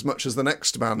drank as much as the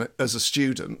next man as a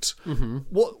student. Mm-hmm.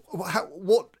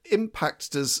 what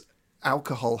impact does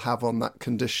alcohol have on that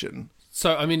condition?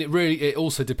 So, I mean, it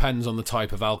also depends on the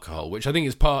type of alcohol, which I think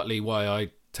is partly why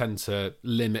I tend to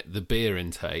limit the beer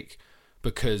intake,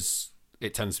 because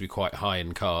it tends to be quite high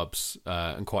in carbs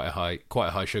and quite a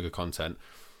high sugar content.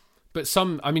 But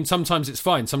sometimes it's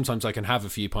fine. Sometimes I can have a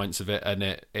few pints of it and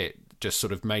it just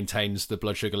sort of maintains the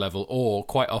blood sugar level. Or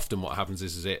quite often what happens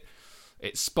is it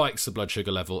spikes the blood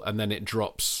sugar level and then it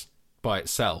drops by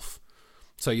itself.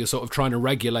 So you're sort of trying to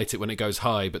regulate it when it goes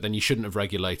high, but then you shouldn't have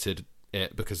regulated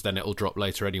it because then it'll drop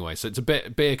later anyway. So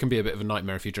beer can be a bit of a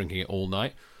nightmare if you're drinking it all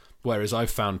night. Whereas I've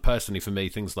found personally for me,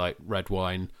 things like red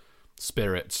wine,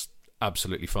 spirits,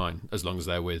 absolutely fine as long as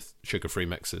they're with sugar-free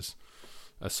mixes.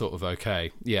 Are sort of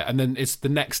okay. Yeah, and then it's the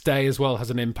next day as well has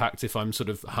an impact if I'm sort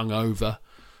of hungover.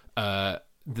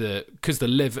 Because the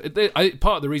liver,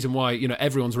 part of the reason why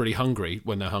everyone's really hungry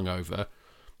when they're hungover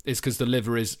is because the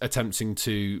liver is attempting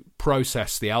to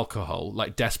process the alcohol,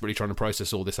 like desperately trying to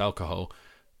process all this alcohol,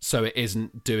 so it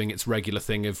isn't doing its regular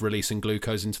thing of releasing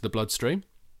glucose into the bloodstream.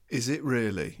 Is it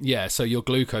really? Yeah, so your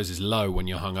glucose is low when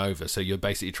you're hungover, so you're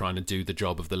basically trying to do the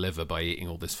job of the liver by eating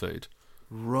all this food.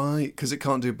 Right, because it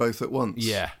can't do both at once.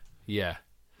 Yeah.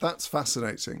 That's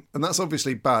fascinating. And that's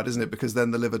obviously bad, isn't it? Because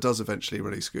then the liver does eventually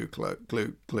release glucose.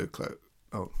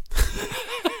 Oh.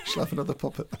 Shall I have another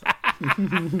pop at that?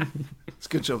 It's a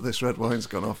good job this red wine's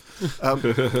gone off.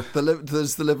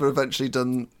 Does the liver eventually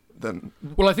done then?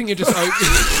 Well, I think you're just...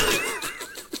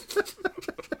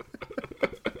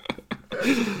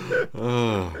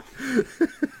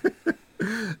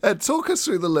 Ed, talk us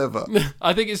through the liver.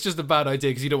 I think it's just a bad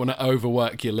idea because you don't want to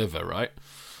overwork your liver, right?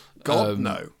 God,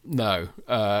 no,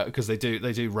 because they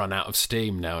do run out of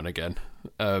steam now and again.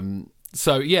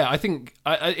 So yeah, I think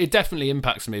it definitely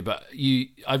impacts me, but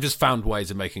I've just found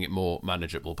ways of making it more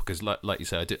manageable because, like you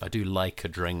say, I do like a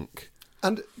drink.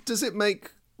 And does it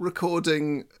make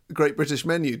recording Great British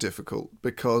Menu difficult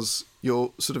because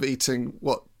you're sort of eating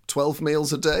 12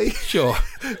 meals a day? Sure.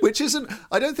 Which isn't...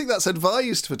 I don't think that's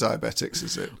advised for diabetics,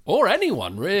 is it? Or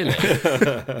anyone, really.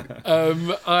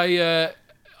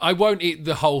 I won't eat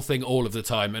the whole thing all of the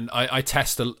time, and I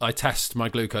test my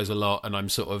glucose a lot, and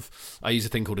I use a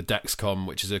thing called a Dexcom,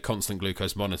 which is a constant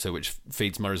glucose monitor, which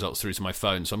feeds my results through to my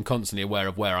phone, so I'm constantly aware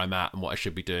of where I'm at and what I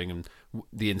should be doing and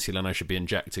the insulin I should be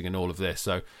injecting and all of this.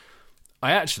 So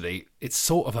it's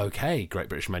sort of okay, Great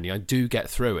British Menu. I do get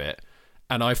through it.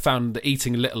 And I found that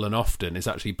eating little and often is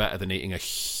actually better than eating a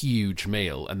huge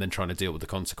meal and then trying to deal with the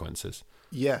consequences.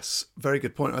 Yes, very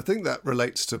good point. I think that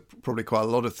relates to probably quite a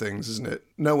lot of things, isn't it?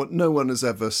 No one has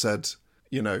ever said,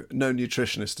 no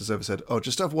nutritionist has ever said,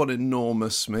 just have one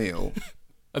enormous meal.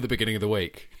 At the beginning of the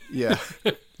week. Yeah,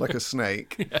 like a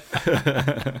snake.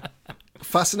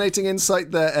 Fascinating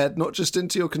insight there, Ed, not just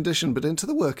into your condition, but into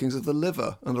the workings of the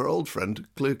liver and our old friend,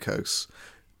 glucose.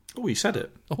 Oh, you said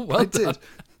it. Oh, well I done. did.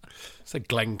 Said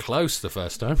Glenn Close the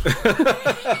first time.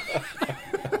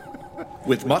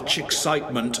 With much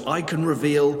excitement, I can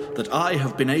reveal that I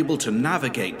have been able to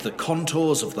navigate the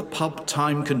contours of the pub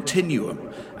time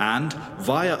continuum, and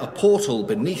via a portal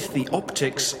beneath the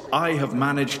optics, I have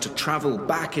managed to travel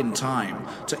back in time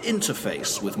to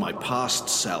interface with my past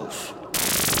self.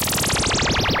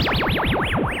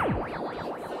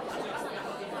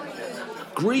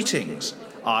 Greetings,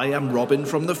 I am Robin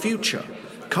from the future,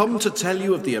 come to tell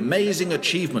you of the amazing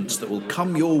achievements that will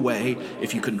come your way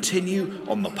if you continue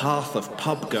on the path of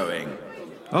pub going.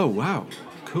 Oh, wow.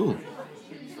 Cool.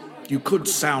 You could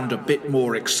sound a bit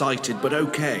more excited, but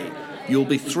okay. You'll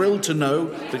be thrilled to know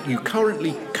that you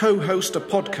currently co-host a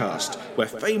podcast where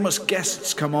famous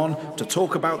guests come on to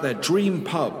talk about their dream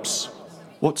pubs.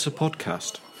 What's a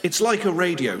podcast? It's like a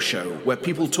radio show where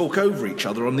people talk over each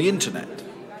other on the internet.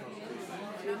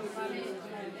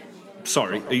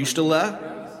 Sorry, are you still there?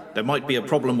 There might be a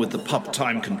problem with the pub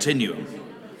time continuum.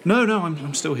 No,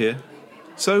 I'm still here.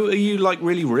 So, are you,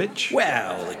 really rich?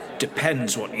 Well, it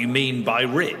depends what you mean by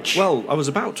rich. Well, I was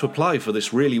about to apply for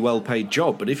this really well-paid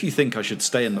job, but if you think I should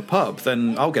stay in the pub,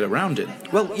 then I'll get around it.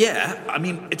 Well, yeah,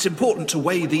 it's important to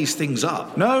weigh these things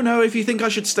up. No, if you think I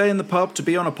should stay in the pub to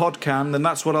be on a podcan, then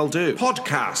that's what I'll do.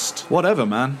 Podcast. Whatever,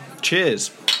 man.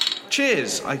 Cheers.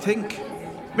 Cheers, I think.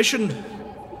 Mission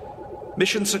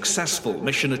successful.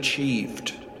 Mission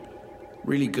achieved.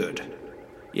 Really good.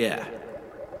 Yeah.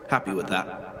 Happy with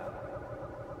that.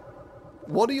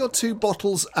 What are your 2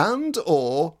 bottles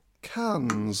and/or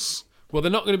cans? Well,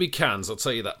 they're not going to be cans, I'll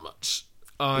tell you that much.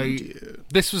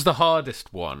 This was the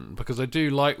hardest one, because I do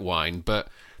like wine, but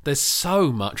there's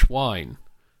so much wine.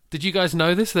 Did you guys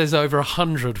know this? There's over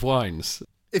 100 wines.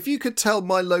 If you could tell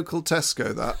my local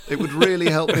Tesco that, it would really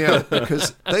help me out,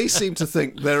 because they seem to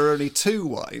think there are only two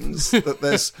wines, that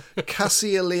there's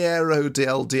Casigliere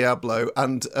del Diablo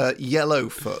and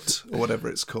Yellowfoot, or whatever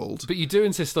it's called. But you do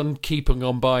insist on keeping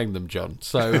on buying them, John.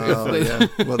 So yeah.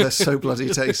 Well, they're so bloody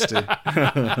tasty.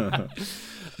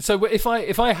 So if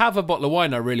I have a bottle of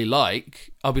wine I really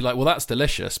like, I'll be like, well, that's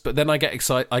delicious. But then I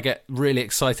get really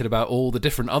excited about all the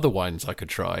different other wines I could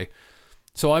try.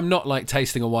 So I'm not like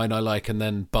tasting a wine I like and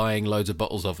then buying loads of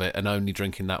bottles of it and only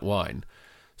drinking that wine.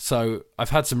 So I've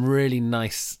had some really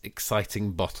nice,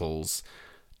 exciting bottles.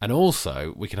 And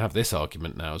also, we can have this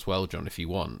argument now as well, John, if you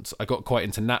want. I got quite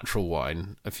into natural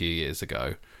wine a few years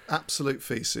ago. Absolute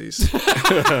feces.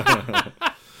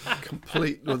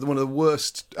 Complete, one of the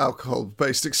worst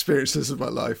alcohol-based experiences of my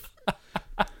life.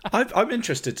 I'm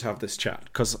interested to have this chat,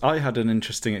 because I had an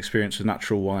interesting experience with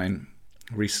natural wine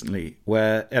recently,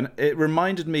 and it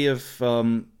reminded me of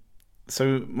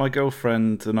so my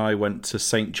girlfriend and I went to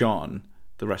St. John,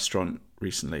 the restaurant,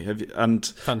 recently.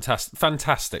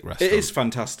 Fantastic restaurant. It is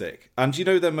fantastic. And you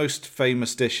know their most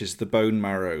famous dish is the bone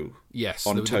marrow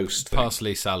on toast the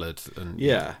parsley salad. And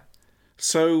yeah.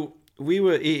 So we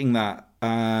were eating that,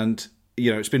 and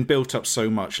it's been built up so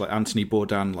much. Like Anthony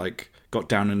Bourdain got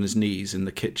down on his knees in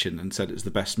the kitchen and said it was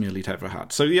the best meal he'd ever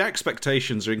had. So the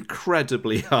expectations are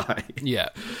incredibly high. Yeah.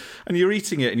 And you're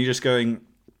eating it and you're just going,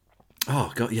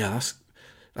 oh, God, yeah,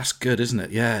 that's good, isn't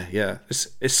it? Yeah, yeah.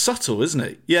 It's subtle, isn't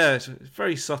it? Yeah, it's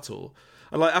very subtle.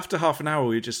 And after half an hour,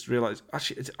 we just realised,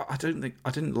 actually, I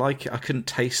didn't like it. I couldn't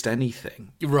taste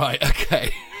anything. Right,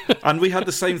 okay. And we had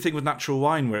the same thing with natural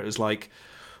wine, where it was like,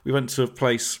 we went to a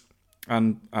place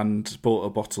and bought a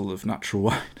bottle of natural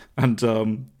wine.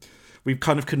 And we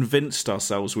kind of convinced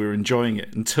ourselves we were enjoying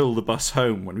it until the bus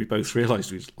home, when we both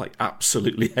realised we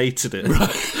absolutely hated it.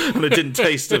 Right. And it didn't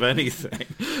taste of anything.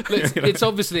 It's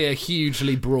obviously a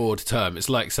hugely broad term. It's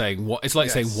like saying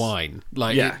saying wine.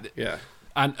 Yeah.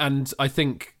 And I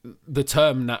think the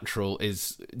term natural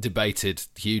is debated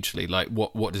hugely.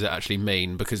 What does it actually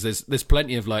mean? Because there's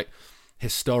plenty of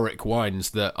historic wines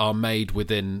that are made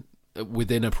within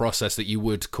a process that you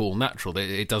would call natural.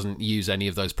 It doesn't use any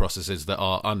of those processes that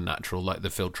are unnatural, like the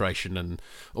filtration and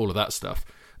all of that stuff.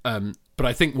 But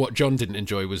I think what John didn't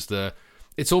enjoy was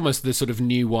it's almost the sort of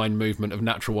new wine movement of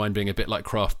natural wine being a bit like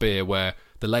craft beer, where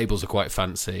the labels are quite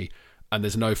fancy and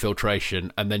there's no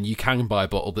filtration, and then you can buy a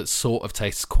bottle that sort of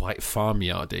tastes quite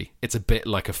farmyardy. It's a bit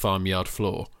like a farmyard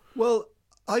floor. Well,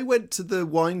 I went to the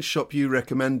wine shop you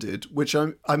recommended, which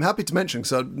I'm happy to mention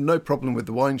because I had no problem with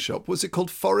the wine shop. Was it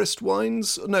called Forest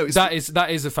Wines? No, that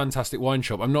is a fantastic wine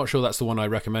shop. I'm not sure that's the one I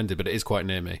recommended, but it is quite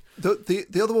near me.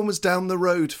 The other one was down the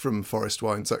road from Forest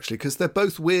Wines, actually, because they're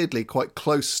both weirdly quite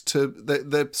close to.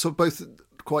 They're sort of both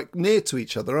quite near to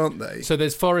each other, aren't they? So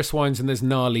there's Forest Wines and there's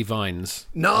Gnarly Vines.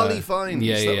 Gnarly Vines.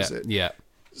 That was it. Yeah.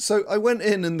 So I went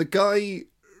in and the guy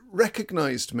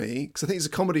recognised me because I think he's a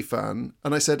comedy fan,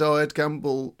 and I said, "Oh, Ed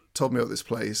Gamble told me about this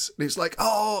place," and he was like,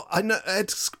 "Oh, I know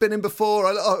Ed's been in before.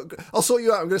 I'll sort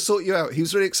you out. I'm going to sort you out." He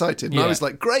was really excited, and I was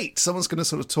like, "Great! Someone's going to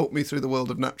sort of talk me through the world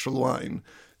of natural wine."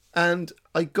 And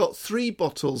I got 3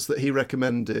 bottles that he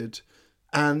recommended,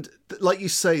 and like you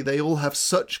say, they all have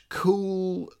such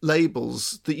cool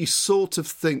labels that you sort of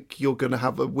think you're going to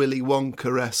have a Willy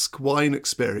Wonka-esque wine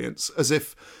experience, as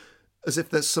if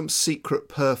there's some secret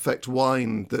perfect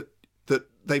wine that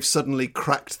they've suddenly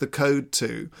cracked the code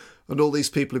to, and all these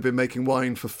people who've been making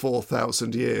wine for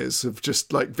 4,000 years have just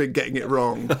been getting it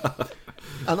wrong.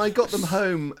 And I got them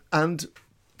home and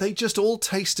they just all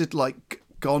tasted like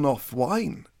gone off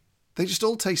wine. They just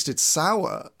all tasted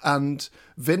sour and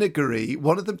vinegary.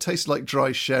 One of them tasted like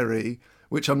dry sherry,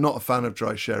 which I'm not a fan of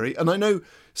dry sherry. And I know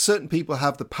certain people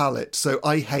have the palate, so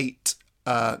I hate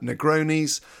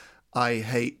Negronis. I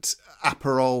hate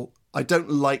Aperol. I don't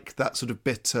like that sort of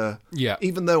bitter. Yeah.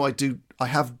 Even though I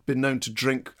have been known to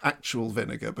drink actual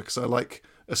vinegar because I like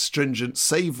astringent,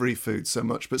 savoury food so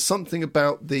much. But something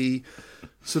about the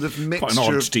sort of mixture. Quite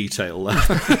an odd detail there.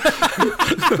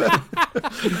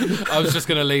 I was just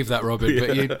going to leave that, Robin.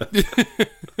 Yeah.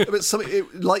 But something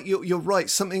you're right.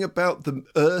 Something about the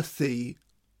earthy.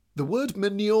 The word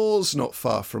manure's not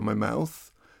far from my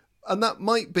mouth, and that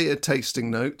might be a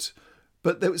tasting note.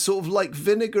 But they were sort of like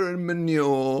vinegar and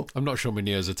manure. I'm not sure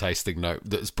manure's a tasting note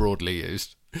that's broadly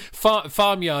used.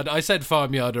 Farmyard. I said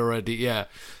farmyard already, yeah.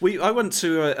 I went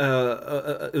to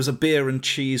it was a beer and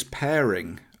cheese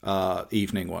pairing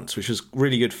evening once, which was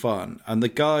really good fun. And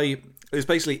it was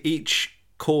basically each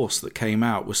course that came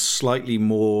out was slightly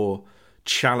more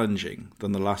challenging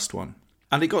than the last one.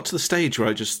 And it got to the stage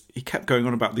where he kept going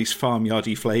on about these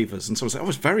farmyardy flavours. And so I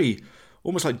was like, very...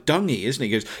 almost like dungy, isn't it?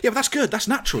 He goes, "Yeah, but that's good. That's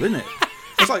natural, isn't it?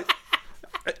 It's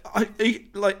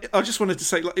like I just wanted to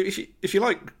say, like, if you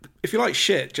like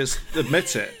shit, just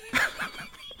admit it.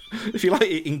 If you like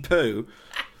eating poo,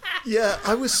 yeah,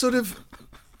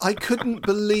 I couldn't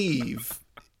believe.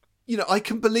 I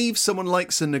can believe someone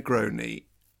likes a Negroni.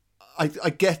 I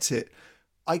get it.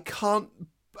 I can't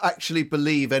actually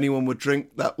believe anyone would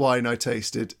drink that wine I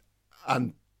tasted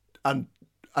and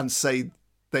say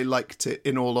they liked it,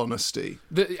 in all honesty.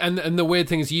 And the weird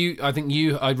thing is,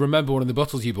 I remember one of the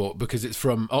bottles you bought because it's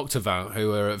from Octavin,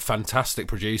 who are a fantastic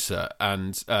producer,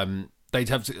 and they'd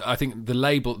have I think the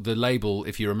label,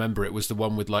 if you remember it, was the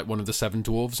one with like one of the 7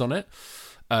 dwarves on it.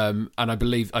 And I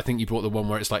think you brought the one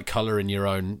where it's like colour in your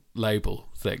own label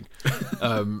thing.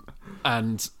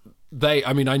 And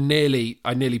I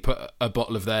nearly put a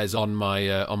bottle of theirs on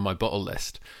my bottle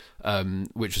list,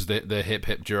 which is the Hip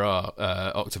Hip Girard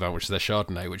Octavin, which is their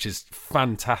Chardonnay, which is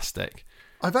fantastic.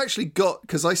 I've actually got,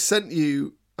 because I sent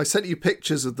you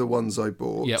pictures of the ones I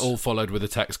bought. Yeah, all followed with a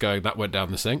text going, "That went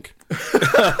down the sink."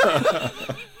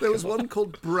 There was one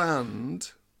called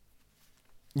Brand.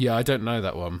 Yeah, I don't know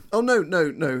that one. Oh no,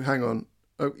 hang on.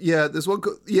 Oh yeah, there's one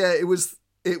called,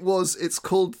 it's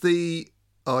called the,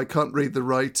 I can't read the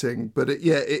writing, but it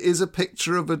is a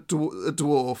picture of a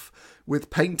dwarf with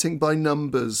painting by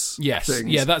numbers. Yes, things.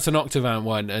 Yeah, that's an Octavin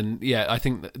one, and yeah, I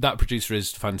think that producer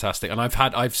is fantastic, and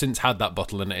I've since had that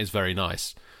bottle, and it is very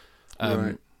nice.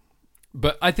 Right.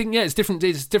 But I think it's different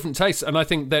tastes, and I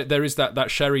think that there is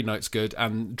that sherry note's good,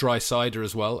 and dry cider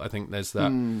as well. I think there's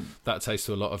that taste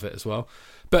to a lot of it as well.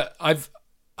 But I've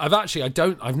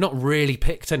not really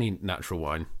picked any natural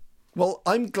wine. Well,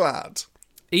 I'm glad.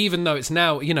 Even though it's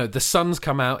now, the sun's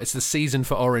come out, it's the season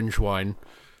for orange wine.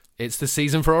 It's the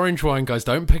season for orange wine, guys.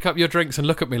 Don't pick up your drinks and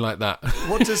look at me like that.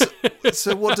 What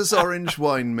does orange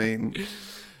wine mean?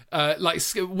 Like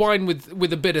wine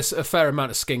with a fair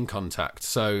amount of skin contact.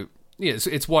 So yeah,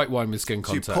 it's white wine with skin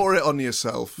contact. So you pour it on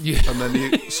yourself, and then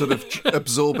you sort of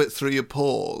absorb it through your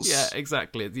pores. Yeah,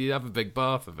 exactly. You have a big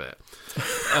bath of it.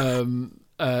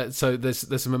 So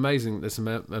there's some amazing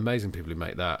people who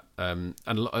make that, and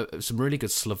some really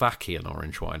good Slovakian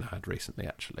orange wine I had recently,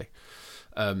 actually.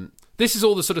 This is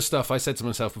all the sort of stuff I said to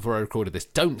myself before I recorded this.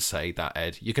 Don't say that,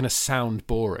 Ed. You're going to sound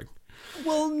boring.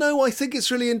 Well, no, I think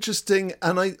it's really interesting,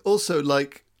 and I also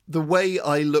like the way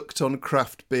I looked on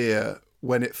craft beer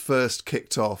when it first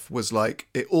kicked off was like,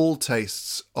 it all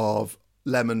tastes of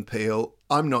lemon peel.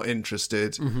 I'm not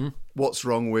interested. Mm-hmm. What's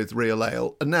wrong with real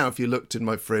ale? And now if you looked in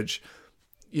my fridge,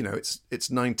 it's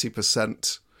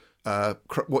 90%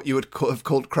 what you would have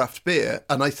called craft beer.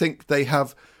 And I think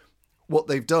what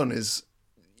they've done is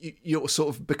you're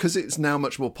sort of, because it's now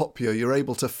much more popular, you're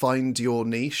able to find your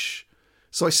niche.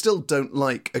 So I still don't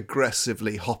like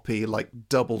aggressively hoppy, like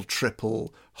double,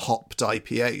 triple hopped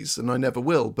IPAs, and I never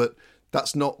will, but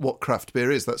that's not what craft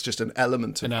beer is. That's just an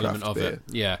element of craft beer. It.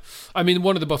 Yeah. I mean,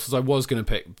 one of the bottles I was going to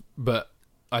pick, but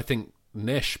I think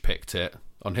Nish picked it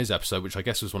on his episode, which I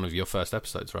guess was one of your first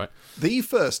episodes, right? The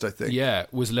first, I think. Yeah,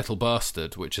 was Little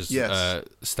Bastard, which is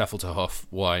Staffelterhof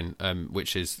wine,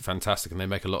 which is fantastic, and they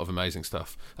make a lot of amazing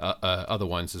stuff, other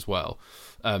wines as well.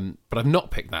 But I've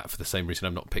not picked that for the same reason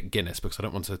I've not picked Guinness, because I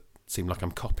don't want to seem like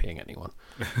I'm copying anyone.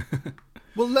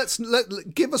 Well,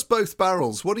 give us both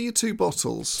barrels. What are your 2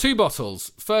 bottles? 2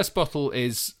 bottles. First bottle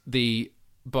is the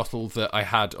bottle that I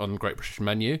had on Great British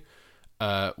Menu,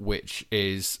 which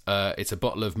is it's a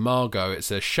bottle of Margaux.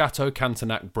 It's a Chateau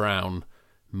Cantenac Brown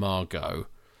Margaux.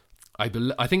 I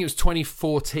think it was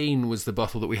 2014 was the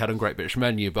bottle that we had on Great British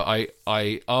Menu, but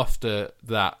I after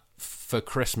that, for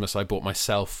Christmas, I bought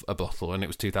myself a bottle, and it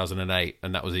was 2008,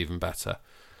 and that was even better.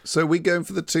 So we going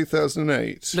for the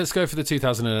 2008? Let's go for the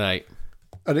 2008.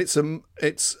 And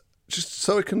it's just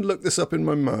so I can look this up in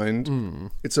my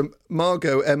mind. It's a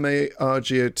Margaux,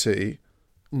 Margot.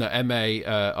 No,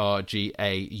 Margaux.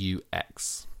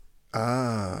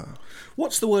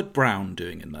 What's the word brown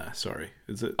doing in there? Sorry,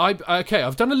 is it?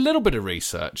 I've done a little bit of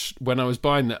research when I was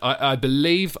buying that.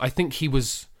 I think he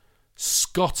was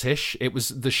Scottish. It was,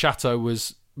 the chateau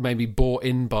was maybe bought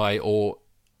in by or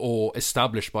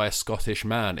established by a Scottish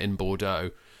man in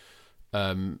Bordeaux,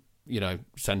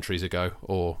 centuries ago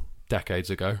or decades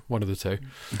ago, one of the two.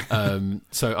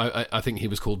 So I think he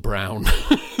was called Brown.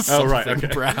 Oh, right, okay.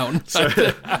 Brown. So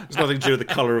it's nothing to do with the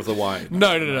colour of the wine.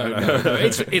 No.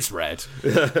 It's red.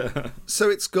 So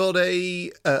it's got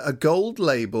a gold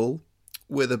label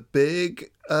with a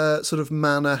big sort of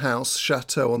manor house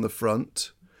chateau on the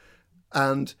front,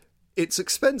 and it's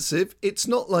expensive. It's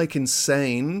not like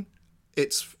insane.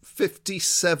 It's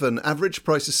 57. Average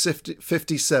price is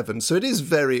 57. So it is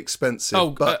very expensive. Oh,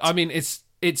 but I mean, it's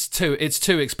too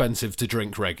expensive to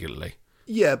drink regularly.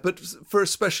 Yeah, but for a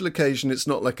special occasion, it's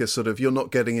not like a sort of, you're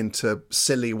not getting into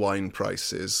silly wine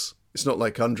prices. It's not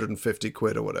like 150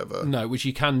 quid or whatever. No, which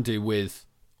you can do with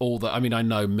all the... I mean, I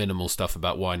know minimal stuff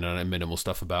about wine and I know minimal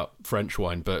stuff about French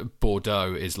wine, but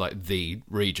Bordeaux is like the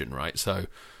region, right? So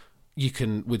you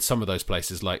can, with some of those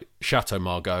places like Chateau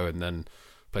Margaux and then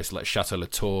places like Chateau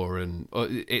Latour, and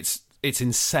it's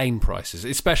insane prices,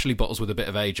 especially bottles with a bit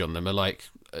of age on them are like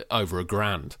over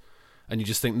 $1,000. And you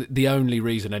just think that the only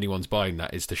reason anyone's buying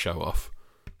that is to show off.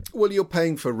 Well, you're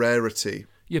paying for rarity.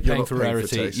 You're paying for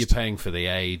rarity, you're paying for the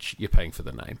age, you're paying for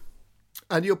the name.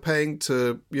 And you're paying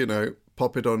to,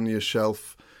 pop it on your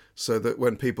shelf so that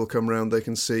when people come round, they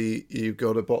can see you've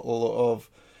got a bottle of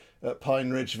Pine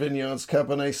Ridge Vineyards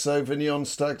Cabernet Sauvignon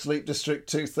Stag's Leap District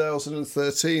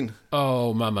 2013.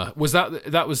 Oh, mama.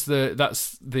 That's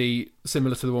the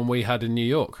similar to the one we had in New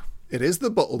York? It is the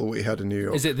bottle that we had in New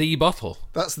York. Is it the bottle?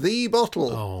 That's the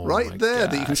bottle right there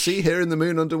that you can see here in the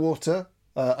Moon Underwater.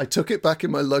 I took it back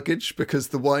in my luggage because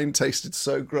the wine tasted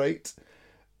so great.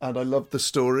 And I loved the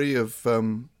story of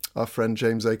our friend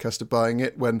James Acaster buying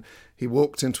it when he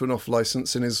walked into an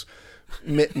off-licence in his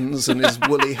mittens and his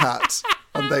woolly hat,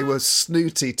 and they were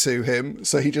snooty to him,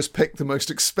 so he just picked the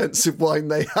most expensive wine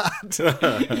they had.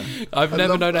 I've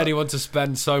never known anyone to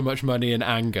spend so much money in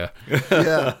anger.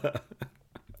 Yeah.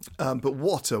 But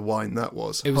what a wine that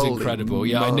was. It was Holy incredible.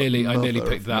 Yeah, I nearly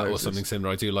picked that Moses. or something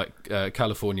similar. I do like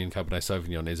Californian Cabernet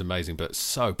Sauvignon is amazing, but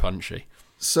so punchy.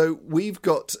 So we've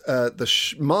got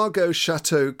the Margaux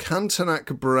Chateau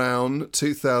Cantonac Brown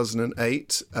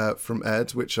 2008 from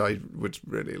Ed, which I would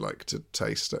really like to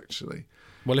taste, actually.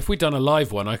 Well, if we'd done a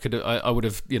live one, I would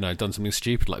have done something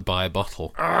stupid like buy a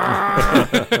bottle.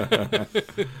 How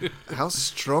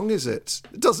strong is it?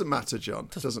 It doesn't matter, John.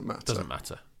 It doesn't matter. Doesn't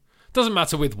matter. Doesn't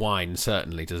matter with wine,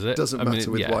 certainly, does it? Doesn't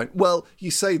matter with wine. Well, you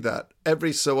say that.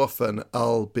 Every so often,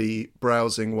 I'll be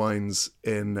browsing wines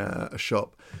in a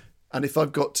shop. And if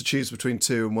I've got to choose between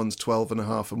two, and one's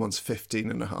 12.5 and one's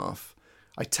 15.5,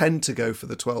 I tend to go for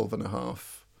the 12.5.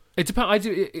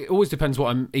 It always depends what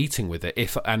I'm eating with it,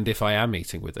 if I am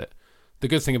eating with it. The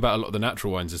good thing about a lot of the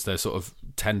natural wines is they're sort of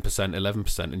 10%,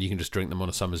 11%, and you can just drink them on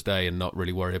a summer's day and not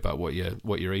really worry about what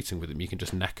you're eating with them. You can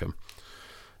just neck them.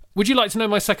 Would you like to know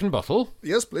my second bottle?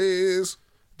 Yes, please.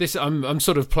 I'm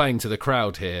sort of playing to the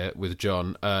crowd here with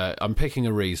John. I'm picking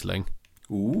a Riesling.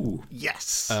 Ooh.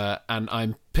 Yes. And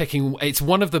I'm picking... It's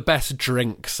one of the best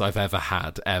drinks I've ever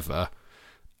had, ever.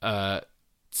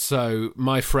 So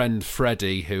my friend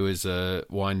Freddie, who is a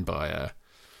wine buyer,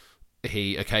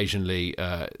 he occasionally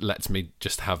lets me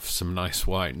just have some nice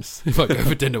wines. If I go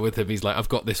for dinner with him, he's like, I've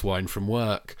got this wine from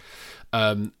work.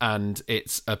 And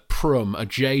it's a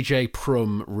J.J.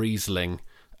 Prum Riesling,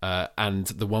 and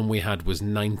the one we had was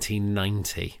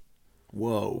 1990.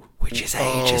 Whoa. Which is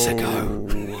ages ago.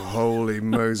 Holy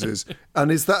Moses. And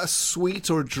is that a sweet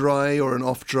or dry or an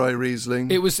off-dry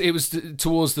Riesling? It was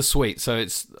towards the sweet, so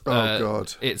it's...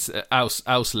 God. It's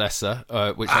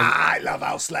Auslesser, which... I love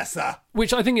Auslesser!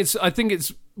 Which I think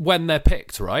it's when they're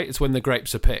picked, right? It's when the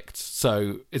grapes are picked,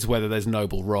 so it's whether there's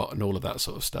noble rot and all of that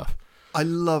sort of stuff. I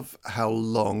love how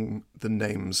long the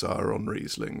names are on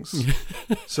Rieslings.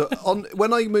 So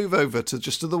when I move over to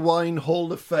the Wine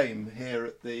Hall of Fame here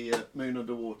at the Moon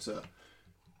Underwater,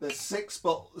 there's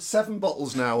 7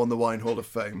 bottles now on the Wine Hall of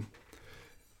Fame.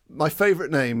 My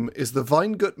favourite name is the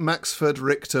Weingut Maxford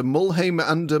Richter Mulheim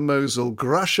an der Mosel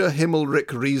Grascher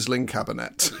Himmelrich Riesling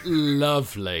Cabernet.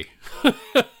 Lovely.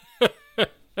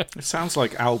 It sounds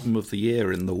like album of the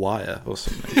year in The Wire or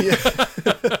something.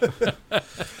 Yeah.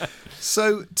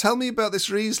 So tell me about this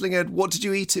Riesling, Ed. What did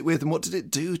you eat it with and what did it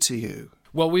do to you?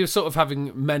 Well, we were sort of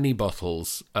having many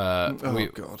bottles.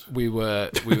 God. We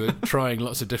were trying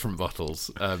lots of different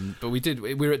bottles. But we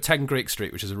were at 10 Greek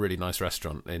Street, which is a really nice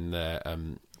restaurant in there.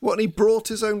 What, and he brought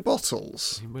his own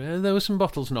bottles? Well, there were some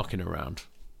bottles knocking around,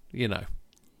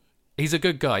 He's a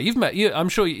good guy. I'm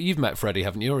sure you've met Freddie,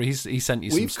 haven't you? Or he sent you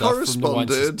some stuff from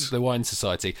the Wine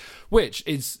Society, which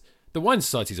is... The Wine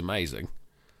Society is amazing.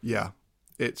 Yeah.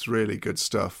 It's really good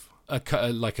stuff.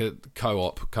 Like a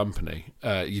co-op company.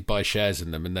 You buy shares in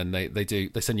them, and then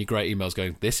they send you great emails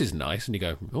going, "This is nice," and you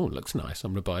go, "Oh, it looks nice.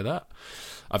 I'm going to buy that."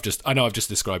 I know I've just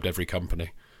described every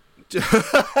company. Do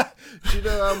you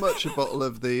know how much a bottle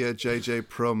of the J.J.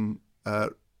 Prum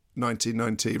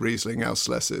 1990 Riesling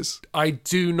Auslese is? I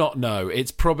do not know.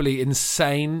 It's probably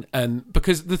insane, and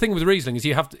because the thing with Riesling is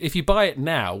if you buy it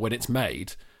now when it's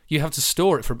made, you have to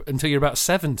store it until you're about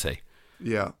 70.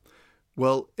 Yeah.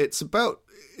 Well, it's about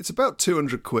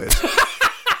 200 quid.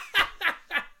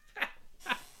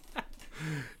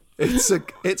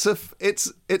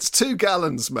 It's 2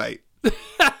 gallons, mate.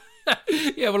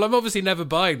 Yeah, well, I'm obviously never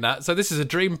buying that, so this is a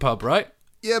dream pub, right?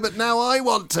 Yeah, but now I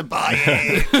want to buy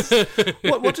it.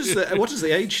 What does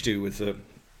the age do with the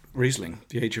Riesling?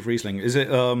 The age of Riesling, is it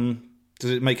does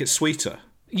it make it sweeter?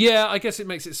 Yeah, I guess it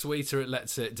makes it sweeter. It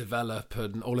lets it develop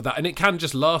and all of that, and it can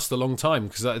just last a long time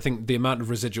because I think the amount of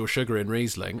residual sugar in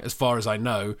Riesling, as far as I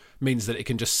know, means that it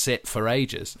can just sit for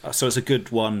ages. So it's a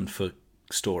good one for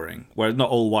storing. Where not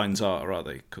all wines are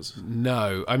they?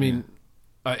 No, I mean,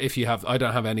 if you have, I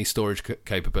don't have any storage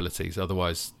capabilities.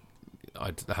 Otherwise,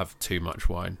 I'd have too much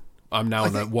wine. I'm now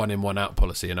on a 1 in 1 out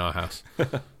policy in our house.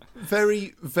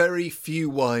 Very, very few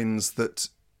wines that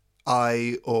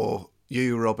I or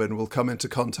you, Robin, will come into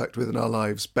contact with in our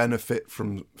lives benefit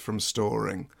from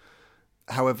storing.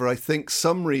 However, I think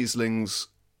some Rieslings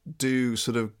do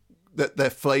sort of that their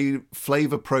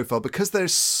flavour profile, because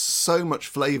there's so much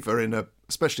flavour in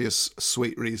especially a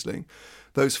sweet Riesling,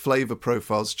 those flavour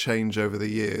profiles change over the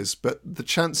years. But the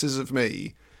chances of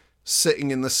me sitting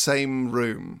in the same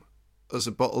room as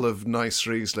a bottle of nice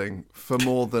Riesling for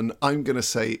more than, I'm going to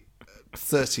say,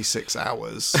 36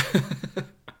 hours...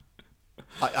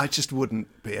 I just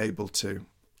wouldn't be able to.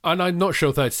 And I'm not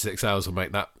sure 36 hours will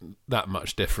make that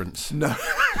much difference. No.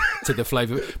 To the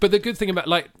flavour. But the good thing about,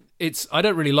 I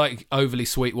don't really like overly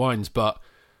sweet wines, but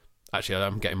actually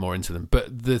I'm getting more into them.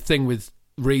 But the thing with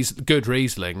good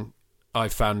Riesling,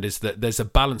 I've found, is that there's a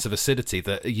balance of acidity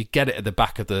that you get it at the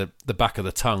back of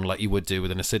the tongue like you would do with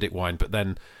an acidic wine, but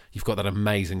then you've got that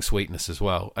amazing sweetness as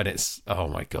well. And it's, oh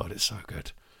my God, it's so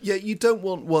good. Yeah, you don't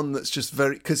want one that's just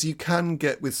very... Because you can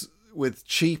get with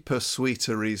cheaper,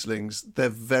 sweeter Rieslings, they're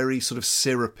very sort of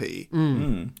syrupy.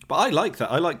 But I like that.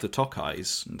 I like the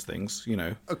Tokais and things,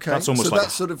 Okay, that's almost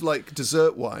that's sort of like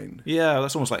dessert wine. Yeah,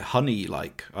 that's almost like honey.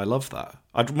 I love that.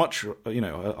 I'd much,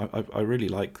 I really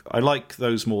like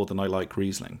those more than I like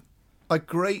Riesling. A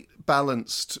great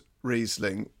balanced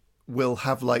Riesling will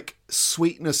have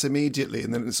sweetness immediately,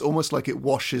 and then it's almost like it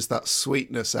washes that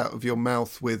sweetness out of your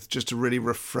mouth with just a really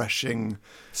refreshing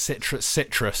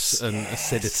citrus and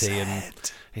acidity,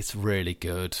 and it's really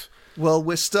good. Well,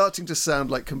 we're starting to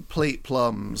sound like complete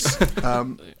plums,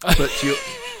 but you...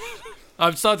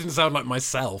 I'm starting to sound like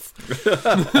myself.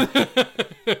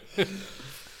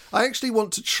 I actually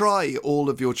want to try all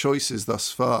of your choices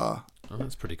thus far. Oh,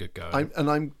 that's pretty good going.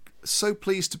 I'm so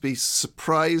pleased to be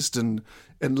surprised and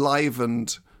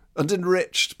enlivened and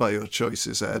enriched by your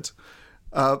choices, Ed.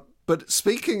 But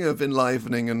speaking of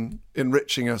enlivening and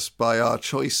enriching us by our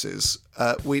choices,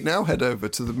 we now head over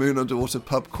to the Moon Underwater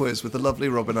pub quiz with the lovely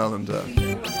Robin Allender.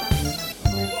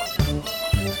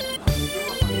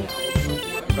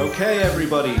 Okay,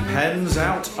 everybody, pens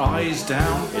out, eyes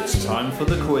down. It's time for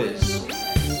the quiz.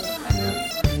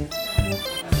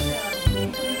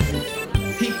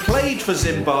 He played for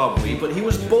Zimbabwe, but he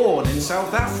was born in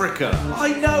South Africa.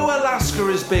 I know Alaska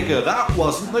is bigger. That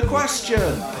wasn't the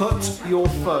question. Put your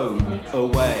phone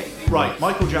away. Right,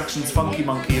 Michael Jackson's Funky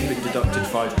Monkey have been deducted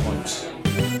 5 points.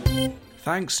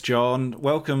 Thanks, John.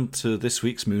 Welcome to this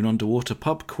week's Moon Underwater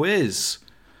pub quiz.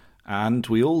 And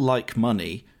we all like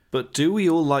money, but do we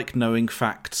all like knowing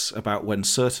facts about when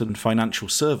certain financial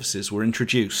services were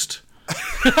introduced?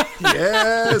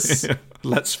 Yes!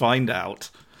 Let's find out.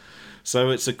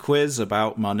 So it's a quiz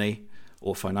about money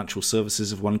or financial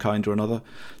services of one kind or another.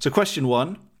 So question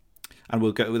 1, and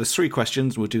we'll go with 3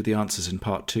 questions. We'll do the answers in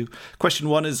part 2. Question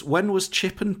 1 is, when was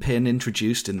chip and pin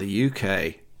introduced in the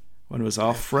UK? When was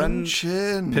our friend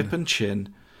Pip and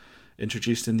Chin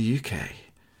introduced in the UK?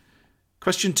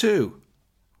 Question 2,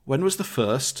 when was the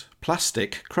first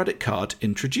plastic credit card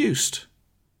introduced?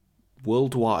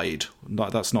 Worldwide. No,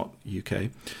 that's not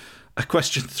UK.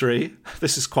 Question 3,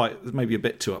 this is maybe a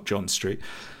bit too up John Street.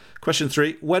 Question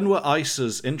 3, when were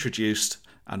ISAs introduced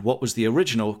and what was the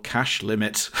original cash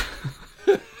limit?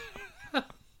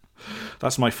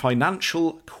 That's my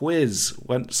financial quiz.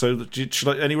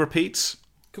 Any repeats?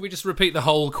 Could we just repeat the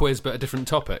whole quiz but a different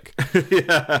topic?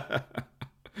 Yeah.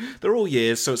 They're all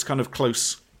years, so it's kind of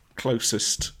closest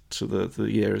to the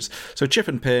years. So chip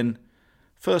and pin,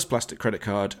 first plastic credit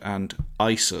card, and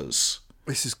ISAs.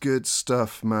 This is good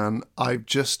stuff, man. I've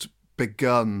just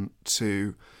begun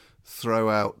to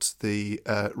throw out the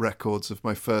records of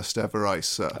my first ever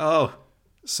ISA. Oh.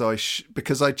 So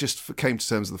because I just came to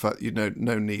terms with the fact that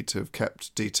no need to have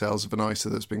kept details of an ISA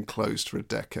that's been closed for a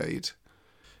decade.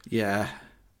 Yeah.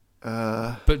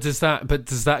 But does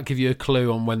that give you a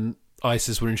clue on when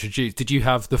ISAs were introduced? Did you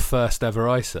have the first ever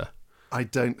ISA? I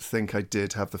don't think I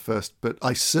did have the first, but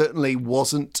I certainly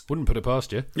wasn't. Wouldn't put it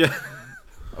past you. Yeah.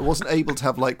 I wasn't able to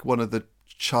have one of the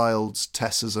Child's,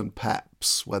 Tessas and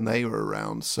Peps when they were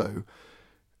around, so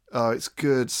it's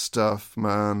good stuff,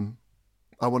 man.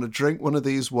 I want to drink one of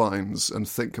these wines and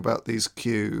think about these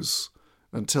cues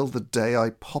until the day I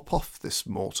pop off this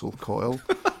mortal coil.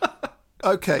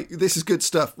 Okay, this is good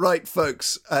stuff. Right,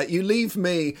 folks, you leave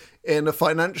me in a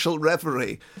financial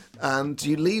reverie, and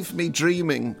you leave me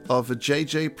dreaming of a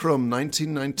J.J. Prum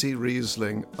 1990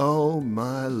 Riesling. Oh,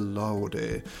 my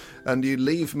lordy. And you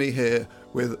leave me here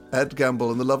with Ed Gamble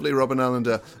and the lovely Robin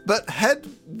Allender. But head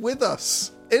with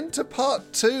us into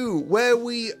part 2, where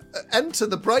we enter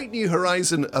the bright new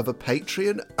horizon of a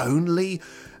Patreon-only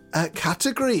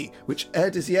category, which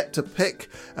Ed is yet to pick,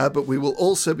 but we will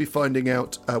also be finding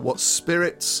out what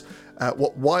spirits,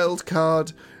 what wild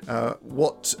card,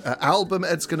 what album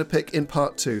Ed's going to pick in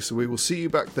part 2. So we will see you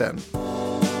back then.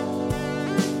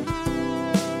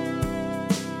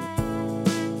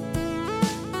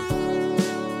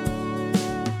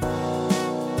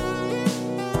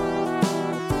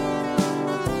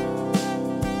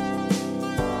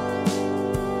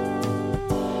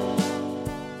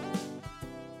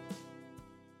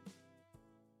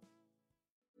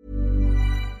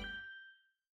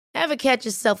 Ever catch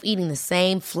yourself eating the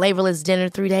same flavorless dinner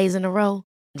 3 days in a row?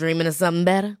 Dreaming of something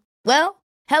better? Well,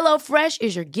 HelloFresh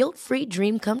is your guilt-free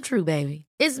dream come true, baby.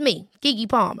 It's me, Keke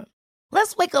Palmer.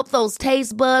 Let's wake up those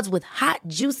taste buds with hot,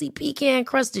 juicy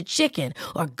pecan-crusted chicken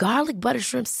or garlic butter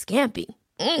shrimp scampi.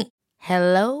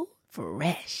 Hello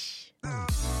Fresh.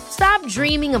 Stop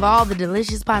dreaming of all the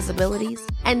delicious possibilities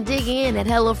and dig in at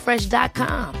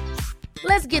HelloFresh.com.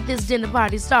 Let's get this dinner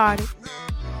party started.